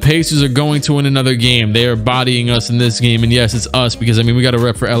 2-0. And the Pacers are going to win another game. They are bodying us in this game. And yes, it's us because, I mean, we got a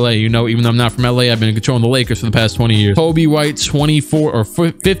rep for LA. You know, even though I'm not from LA, I've been controlling the Lakers for the past 20 years. Kobe White 24 or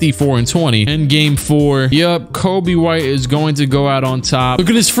 54 and 20. And game 4. Yep, Kobe White is going to go out on top. Look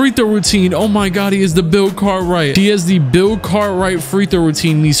at his free throw routine. Oh my God, he is the Bill Cartwright. He has the Bill Cartwright free throw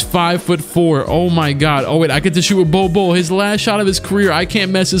routine. He's 5'4". Oh my God. Oh wait, I get to shoot with Bol. His last shot of his career. I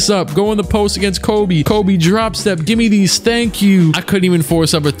can't mess this up. Go in the post against Kobe. Kobe drop step. Give me these. Thank you. I couldn't even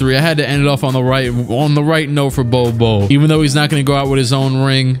force up a 3. I had to end it off on the right note for Bol. Even though he's not going to go out with his own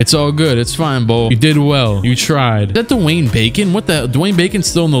ring, it's all good. It's fine, Bol. You did well. You tried. Is that Dwayne Bacon? What the hell? Dwayne Bacon's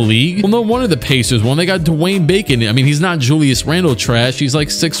still in the league? Well, no wonder the Pacers won. They got Dwayne Bacon. I mean, he's not Julius Randle trash. He's like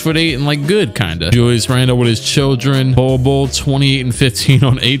 6'8" and like good, kind of. Julius Randle with his children. Bol 28 and 15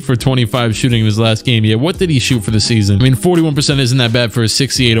 on 8 for 25 shooting in his last game. Yeah, what did he shoot for the season? I mean, 41% isn't that bad for a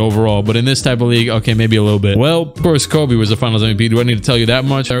 68 overall, but in this type of league, okay, maybe a little bit. Well, of course, Kobe was the finals MVP. Do I need to tell you that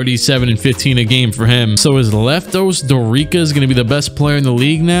much? 37 and 15 a game for him. So is Leftos Dorikas going to be the best player in the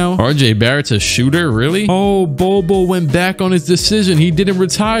league now? RJ Barrett's a shooter? Really? Oh, Bol went back on his decision. He didn't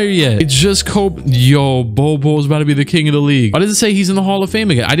retire yet. It's just Kobe. Yo, Bol's about to be the king of the league. Why does it say he's in the Hall of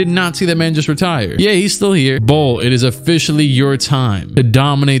Fame again? I did not see that man just retire. Yeah, he's still here. Bol, it is officially your time to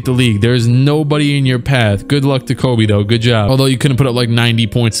dominate the league. There's nobody in your path. Good luck to Kobe, though. Good job. Although you couldn't put up like 90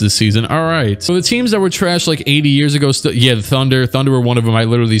 points this season. All right. So the teams that were trashed like 80 years ago, yeah, the Thunder were one of them. I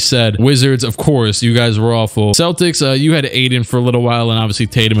literally said Wizards, of course, you guys were awful. Celtics, you had Aiden for a little while, and obviously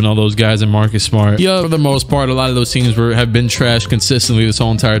Tatum and all those guys, and Marcus Smart. Yeah, for the most part, a lot of those teams have been trashed consistently this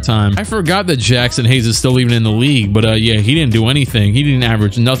whole entire time. I forgot that Jackson Hayes is still even in the league, but yeah, he didn't do anything. He didn't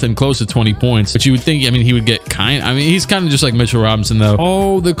average nothing close to 20 points, but you would think, I mean, he would get he's kind of just like Mitchell Robinson, though.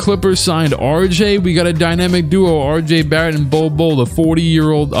 Oh, the Clippers signed RJ. We got a dynamic duo, RJ Barrett and Bol, the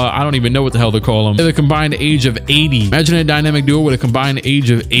 40-year-old. I don't even know what the hell to call him. They're the combined age of 80. Imagine a dynamic duo with a combined age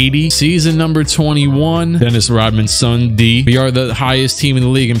of 80. Season number 21. Dennis Rodman's son, D. We are the highest team in the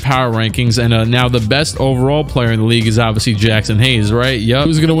league in power rankings, and now the best overall player in the league is obviously Jackson Hayes, right? Yup.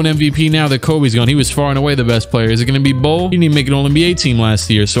 Who's gonna win MVP now that Kobe's gone? He was far and away the best player. Is it gonna be Bol? He didn't make an All-NBA team last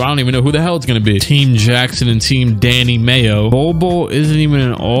year, so I don't even know who the hell it's gonna be. Team Jackson and Team Danny Mayo. Bol isn't even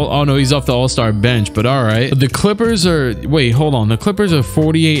an oh no, he's off the All-Star bench, but all right. But the Clippers are, wait, hold on. The Clippers are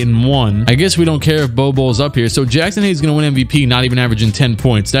 48 and 1. I guess we don't care if Bol's up here. So Jackson Hayes is gonna win MVP, not even averaging 10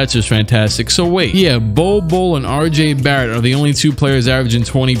 points. That's just fantastic. So wait, yeah, Bol and RJ Barrett are the only 2 players averaging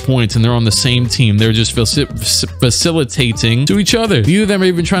 20 points, and they're on the same team. They're just facilitating to each other. Neither of them are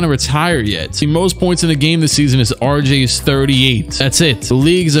even trying to retire yet. The most points in the game this season is RJ's 38. That's it. The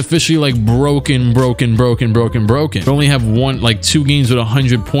league is officially like broken. We only have 2 games with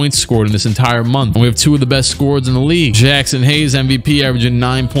 100 points scored in this entire month, and we have 2 of the best scorers in the league. Jackson Hayes MVP averaging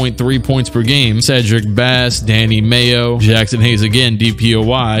 9.3 points per game. Cedric Bass, Danny Mayo, Jackson Hayes again,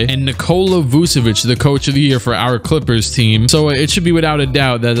 DPOY, and Nikola Vucevic, the coach of the year for our Clippers team. So it should be without a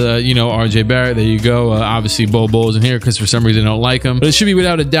doubt that you know, RJ Barrett, there you go. Obviously Bol's in here because for some reason I don't like him, but it should be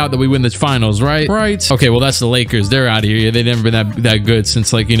without a doubt that we win the finals, right? Okay, well, that's the Lakers. They're out of here. Yeah, they've never been that good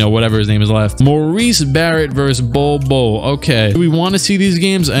since, like, you know, whatever his name is left. Maurice Barrett versus Bol. Okay, do we want to see these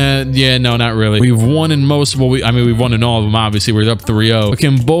games? Yeah, no, not really. We've won in most. Well, we've won in all of them. Obviously, we're up 3-0. But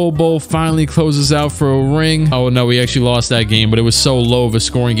can Bol finally close us out for a ring? Oh no, we actually lost that game, but it was so low of a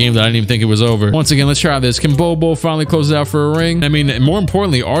scoring game that I didn't even think it was over. Once again, let's try this. Can Bol finally close it out for a ring? I mean, more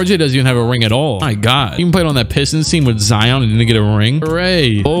importantly, RJ doesn't even have a ring at all. My God, he even played on that Pistons team with Zion and didn't get a ring.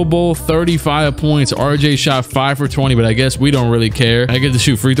 Hooray! Bol 35 points. RJ shot 5 for 20, but I guess we don't really care. I get to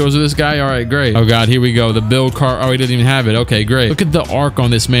shoot free throws with this guy. All right, great. Oh God, here we go. The Bill Carr. Oh, he doesn't even have it. Okay, great. Look at the arc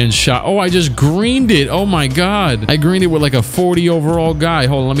on this man's shot. Oh, I just greened it. Oh my God, I greened it with like a 40 overall guy.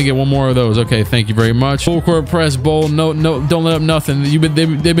 Hold on, let me get one more of those. Okay, thank you very much. Full court press, Bol. No, don't let up nothing.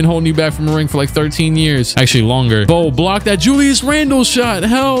 They've been holding you back from the ring for like 13 years. Actually, longer. Bol blocked that Julius Randle shot.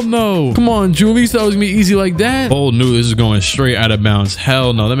 Hell no. Come on, Julius. That was gonna be easy like that. Bol knew this was going straight out of bounds.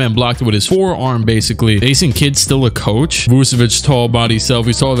 Hell no. That man blocked it with his forearm, basically. Jason Kidd's still a coach. Vucevic, tall body self.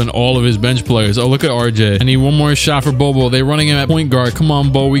 He's taller than all of his bench players. Oh, look at RJ. RJ. I need one more shot for Bobo. They're running him at point guard. Come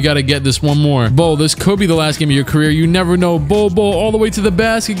on, Bo. We got to get this one more. Bo, this could be the last game of your career. You never know. Bobo all the way to the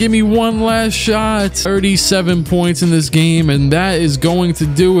basket. Give me one last shot. 37 points in this game, and that is going to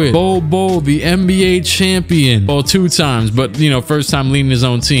do it. Bobo, the NBA champion. Well, 2 times, but, you know, first time leading his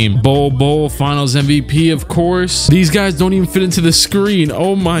own team. Bobo, finals MVP, of course. These guys don't even fit into the screen.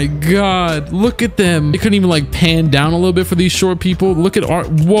 Oh, my God. Look at them. They couldn't even, like, pan down a little bit for these short people. Look at our...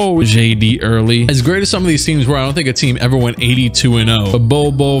 Whoa. JD early. As great as some of these teams were, I don't think a team ever went 82-0. But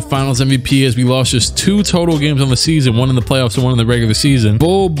Bobo, finals MVP, as we lost just 2 total games on the season, 1 in the playoffs and 1 in the regular season.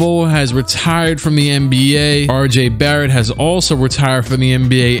 Bobo has retired from the NBA. RJ Barrett has also retired from the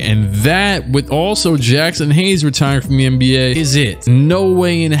NBA, and that, with also Jackson Hayes retiring from the NBA, is it. No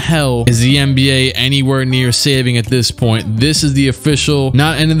way in hell is the NBA anywhere near saving at this point. This is the official,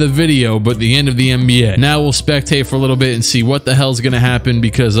 not end of the video, but the end of the NBA. Now we'll spectate for a little bit and see what the hell's gonna happen,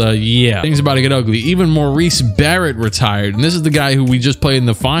 because yeah, things are about to get ugly. Even Maurice Barrett retired, and this is the guy who we just played in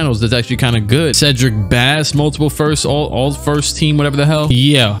the finals that's actually kind of good. Cedric Bass, multiple first, all first team, whatever the hell.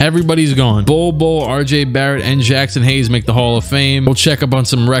 Yeah, everybody's gone. Bobo, RJ Barrett, and Jackson Hayes make the Hall of Fame. We'll check up on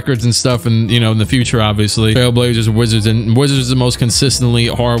some records and stuff, and you know, in the future, obviously. Trailblazers, Wizards, and Wizards is the most consistently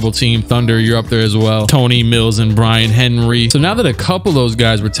horrible team. Thunder, you're up there as well. Tony Mills and Brian Henry. So now that a couple of those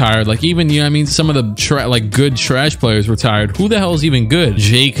guys retired, like even, you know, I mean, some of the good trash players retired. Who the hell is even good?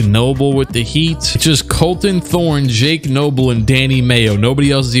 Jake Noble with the Heat. It's just Colton Thorne, Jake Noble, and Danny Mayo.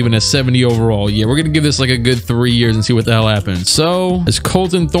 Nobody else is even a 70 overall. Yeah, we're gonna give this like a good 3 years and see what the hell happens. So it's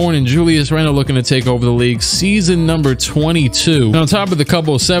Colton Thorne and Julius Randle looking to take over the league. Season number 22. And on top of the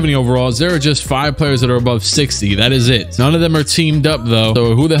couple of 70 overalls, there are just 5 players that are above 60. That is it. None of them are teamed up though.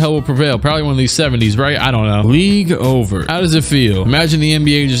 So who the hell will prevail? Probably one of these 70s, right? I don't know. League over. How does it feel? Imagine the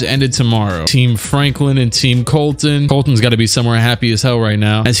NBA just ended tomorrow. Team Franklin and Team Colton. Colton's got to be somewhere happy as hell right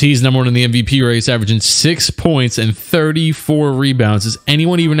now, as he's number 1 in the MVP race, averaging 6 points and 34 rebounds. Is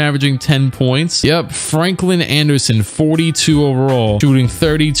anyone even averaging 10 points? Yep. Franklin Anderson, 42 overall, shooting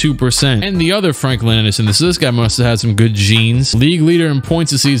 32%. And the other Franklin Anderson, this guy must have had some good genes. League leader in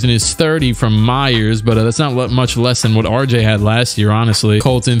points this season is 30 from Myers, but that's not much less than what RJ had last year, honestly.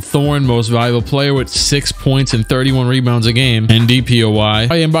 Colton Thorne, most valuable player with 6 points and 31 rebounds a game, and DPOY.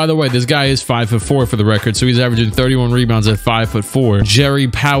 Oh, yeah, and by the way, this guy is 5'4" for the record, so he's averaging 31 rebounds at 5'4". Jerry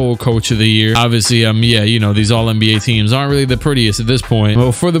Powell, coach of the year. Obviously, yeah, you know, these all NBA teams aren't really the prettiest at this point.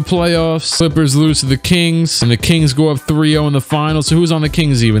 Well, for the playoffs, Clippers lose to the Kings, and the Kings go up 3-0 in the finals. So who's on the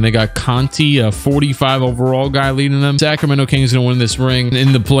Kings even? They got Conti, a 45 overall guy leading them. Sacramento Kings gonna win this ring.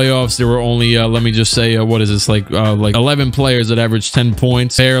 In the playoffs, there were only, let me just say, what is this, like 11 players that averaged 10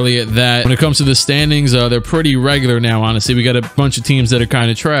 points. Barely at that. When it comes to the standings, they're pretty regular now, honestly. We got a bunch of teams that are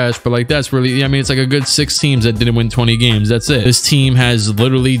kind of trash, but like that's really, I mean, it's like a good 6 teams that didn't win 20 games. That's it. This team has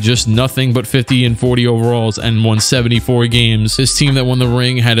literally just nothing but 50 and 40 overalls and won 74 games. This team that won the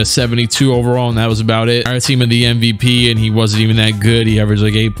ring had a 72 overall, and that was about it. Our team had the MVP, and he wasn't even that good. He averaged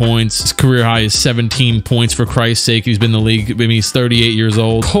like 8 points. His career high is 17 points, for Christ's sake. He's been in the league. I mean, he's 38 years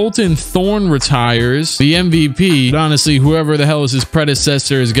old. Colton Thorne retires, the MVP. But honestly, whoever the hell is his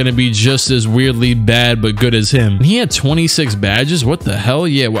predecessor is going to be just as weirdly bad but good as him. And he had 26 badges. What the hell?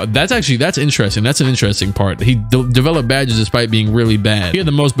 Yeah, well, that's interesting. That's an interesting part. He developed badges despite being really bad. He had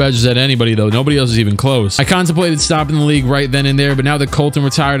the most badges at anybody though. Nobody else is even close. I contemplated stopping the league right then and there, but now that Colton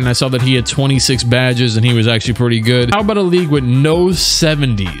retired and I saw that he had 26 badges and he was actually pretty good. How about a league with no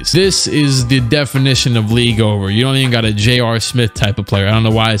 70s? This is the definition of league over. You don't even got a J.R. Smith type of player. I don't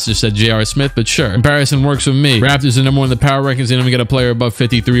know why it's just said J.R. Smith, but sure. Comparison works with me. Raptors are number 1 in the power rankings, and then we got a player above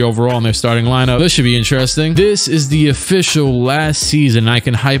 53 overall in their starting lineup. This should be interesting. This is the official last season. I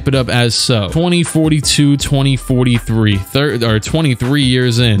can hype it up as so. 2042, 2043, 23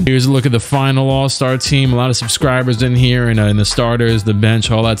 years in. Here's a look at the final all-star team. A lot of subscribers in here, and in the starters, the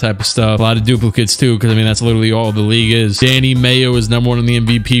bench, all that type of stuff. A lot of duplicates too, because I mean that's literally all the league is. Danny Mayo is number 1 in the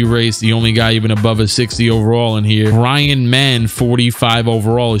MVP race, the only guy even above a 60 overall in here. Brian Mann, 45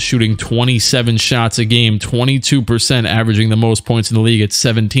 overall, is shooting 27 shots a game, 22%, averaging the most points in the league at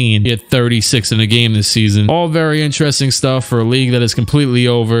 17. He had 36 in a game this season. All very interesting stuff for a league that is completely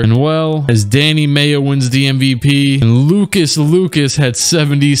over. And well, as Danny Mayo wins the MVP, and Lucas had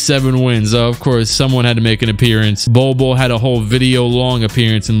 77 wins. Of course, someone had to make an appearance. Bobo had a whole video long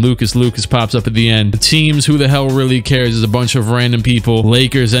appearance, and Lucas pops up at the end. The teams, who the hell really cares? Is a bunch of random people.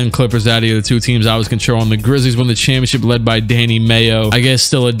 Lakers and Clippers out of the 2 teams I was controlling. The Grizzlies won the championship, led by Danny Mayo. I guess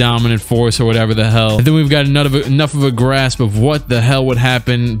still a dominant force or whatever the hell. And then we've got enough of a grasp of what the hell would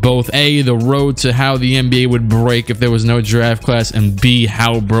happen. Both A, the road to how the NBA would break if there was no draft class, and B,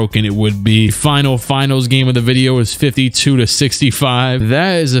 how broken it would be. The finals game of the video is 52-65.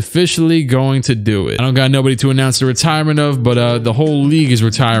 That is officially going to do it. I don't got nobody to announce the retirement of, but the whole league is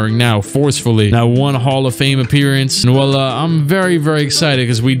retiring now, forcefully. Now, one Hall of Fame appearance. And well, I'm very, very excited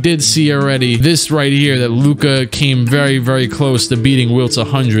because we did see already this right here that Luka came very, very close to beating Wilt's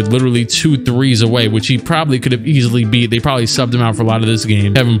 100, literally 2 threes away, which he probably could have easily beat. They probably subbed him out for a lot of this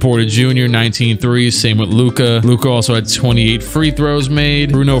game. Kevin Porter Jr., 19 threes. Same with Luka. Luka also had 28 free throws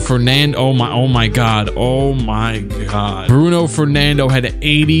made. Bruno Fernando. Oh my God. Oh my God. Bruno Fernando had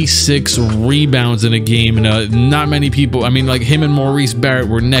 86 rebounds in a game. And not many people, I mean, like him and Maurice Barrett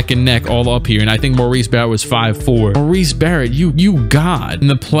were neck and neck all up here. And I think Maurice Barrett was 5'4". Maurice Barrett, you god. In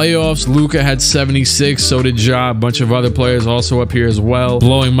the playoffs, Luka had 76. So did Ja. A bunch of other players also up here as well.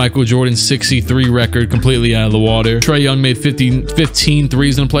 Blowing Michael Jordan's 63 record completely out of the water. Trae Young made 15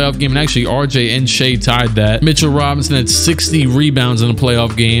 threes in a playoff game. And actually, RJ and Shea tied that. Mitchell Robinson had 60 rebounds in a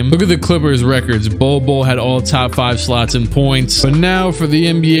playoff game. Look at the Clippers records. Bol had all top 5 slots in points. But now for the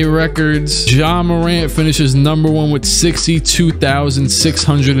NBA records, Ja Morant finishes #1 with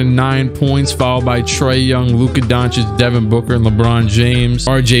 62,609 points, followed by Trae Young, Luka Doncic, Devin Booker, and LeBron James.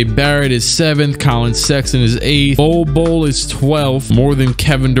 RJ Barrett is 7th. Colin Sexton is 8th. Bol is 12th, more than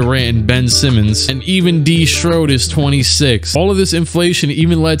Kevin Durant and Ben Simmons. And even D Schroeder is 26th. All of this inflation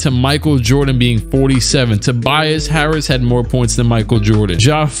even led to Michael Jordan being 47th. Tobias Harris had more points than Michael Jordan.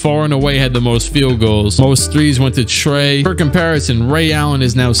 Ja far and away had the most field goals. Most threes went to Trae. For comparison, Ray Allen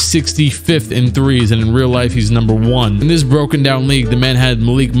is now 65th in threes, and in real life, he's #1. In this broken down league, the man had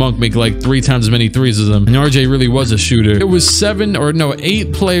Malik Monk make like 3 times as many threes as him, and RJ really was a shooter. It was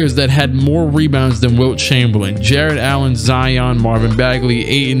 8 players that had more rebounds than Wilt Chamberlain. Jared Allen, Zion, Marvin Bagley,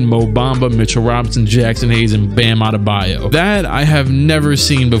 Ayton, Mo Bamba, Mitchell Robinson, Jackson Hayes, and Bam Adebayo. That I have never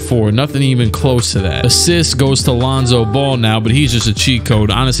seen before. Nothing even close to that. Assist goes to Lonzo Ball now, but he's just a cheat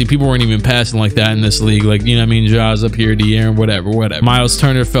code. Honestly, people weren't even passing like that in this league. Like, you know what I mean? Ja's up here, De'Aaron, whatever. Miles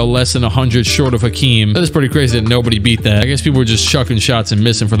Turner fell less than 100 short of Hakeem. That is pretty crazy that nobody beat that. I guess people were just chucking shots and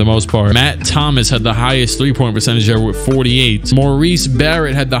missing for the most part. Matt Thomas had the highest 3-point percentage ever with 48. Maurice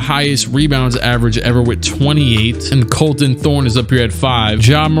Barrett had the highest rebounds average ever with 28. And Colton Thorne is up here at 5.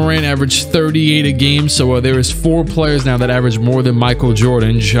 Ja Morant averaged 38 a game. So there is 4 players now that average more than Michael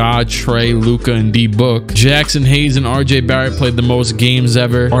Jordan. Ja, Trae, Luka, and D Book. Jackson Hayes and RJ Barrett played the most games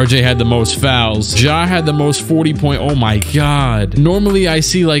ever. RJ had the most fouls. Ja had the most 40-point. Oh my God. Normally I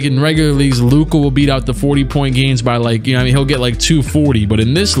see like in regular leagues, Luka will beat out the 40-point games by like, you know what I mean, he'll get like 240. But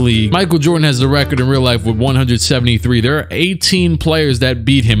in this league, Michael Jordan has the record in real life with 173. There are 18 players that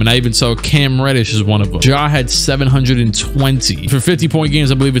beat him, and I even saw Cam Reddish is one of them. Ja had 720. For 50-point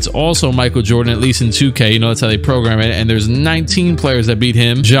games, I believe it's also Michael Jordan, at least in 2K. You know, that's how they program it. And there's 19 players that beat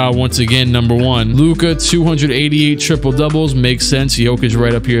him. Ja once again #1. Luka 288 triple doubles, makes sense. Jokic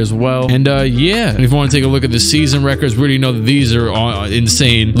right up here as well. And yeah, and if you want to take a look at the season records, we already know that these are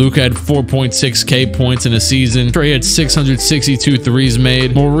insane. Luka had 4.6K points in a season. Trae had 662 threes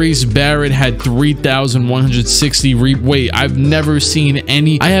made. Maurice Barrett had 3,160 wait, I have never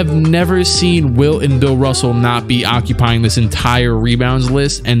seen Wilt and Bill Russell not be occupying this entire rebounds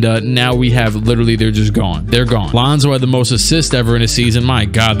list. And now we have literally, they're just gone. They're gone. Lonzo had the most assists ever in a season. My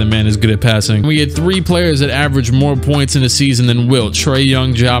God, the man is good at passing. We had 3 players that averaged more points in a season than Wilt. Trae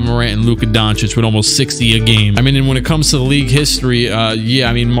Young, Ja Morant, and Luka Doncic with almost 60 a game. I mean, and when it comes to the league history, yeah,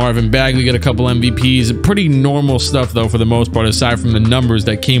 I mean, Marvin Bagley got a couple MVPs. Pretty normal stuff, though, for the most part, aside from the numbers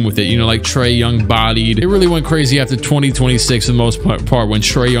that came with it. You know, like Trae Young bodied. It really went crazy after 2026 for the most part, when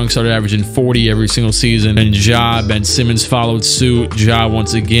Trae Young started averaging 40 every single season. And Ja, Ben Simmons followed suit. Ja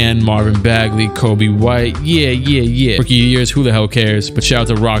once again, Marvin Bagley, Kobe White. Yeah. Rookie of the years, who the hell cares? But shout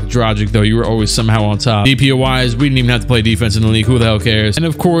out to Rock Dragic, though. You were always somehow on top. DPOIs, we didn't even have to play defense in the league. Who the hell cares? And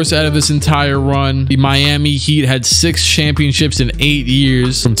of course, out of this entire run, the Miami Heat had 6 championships in 8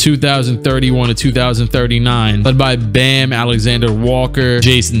 years, from 2031 to 2039, led by Bam, Alexander Walker,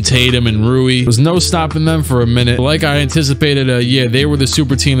 Jason Tatum, and Rui. There was no stopping them for a minute. But like I anticipated, yeah, they were the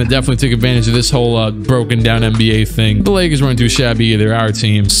super team that definitely took advantage of this whole broken down NBA thing. The Lakers weren't too shabby either, our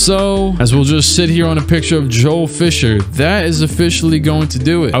team. So, as we'll just sit here on a picture of Joel Fisher, that is officially going to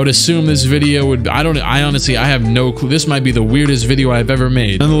do it. I would assume this video would, I honestly, I have no clue. This might be the weirdest video I've ever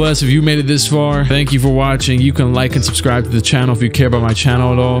made. Nonetheless, if you made it this far, thank you for watching. You can like and subscribe to the channel if you care about my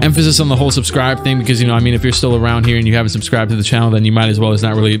channel at all. Emphasis on the whole subscribe thing, because, you know, I mean, if you're still around here and you haven't subscribed to the channel, then you might as well. It's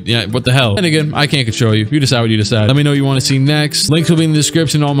not really, yeah, what the hell? And again, I can't control you. You decide what you decide. Let me know what you want to see next. Links will be in the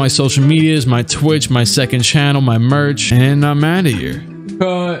description, all my social medias, my Twitch, my second channel, my merch, and I'm out of here.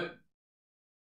 Cut.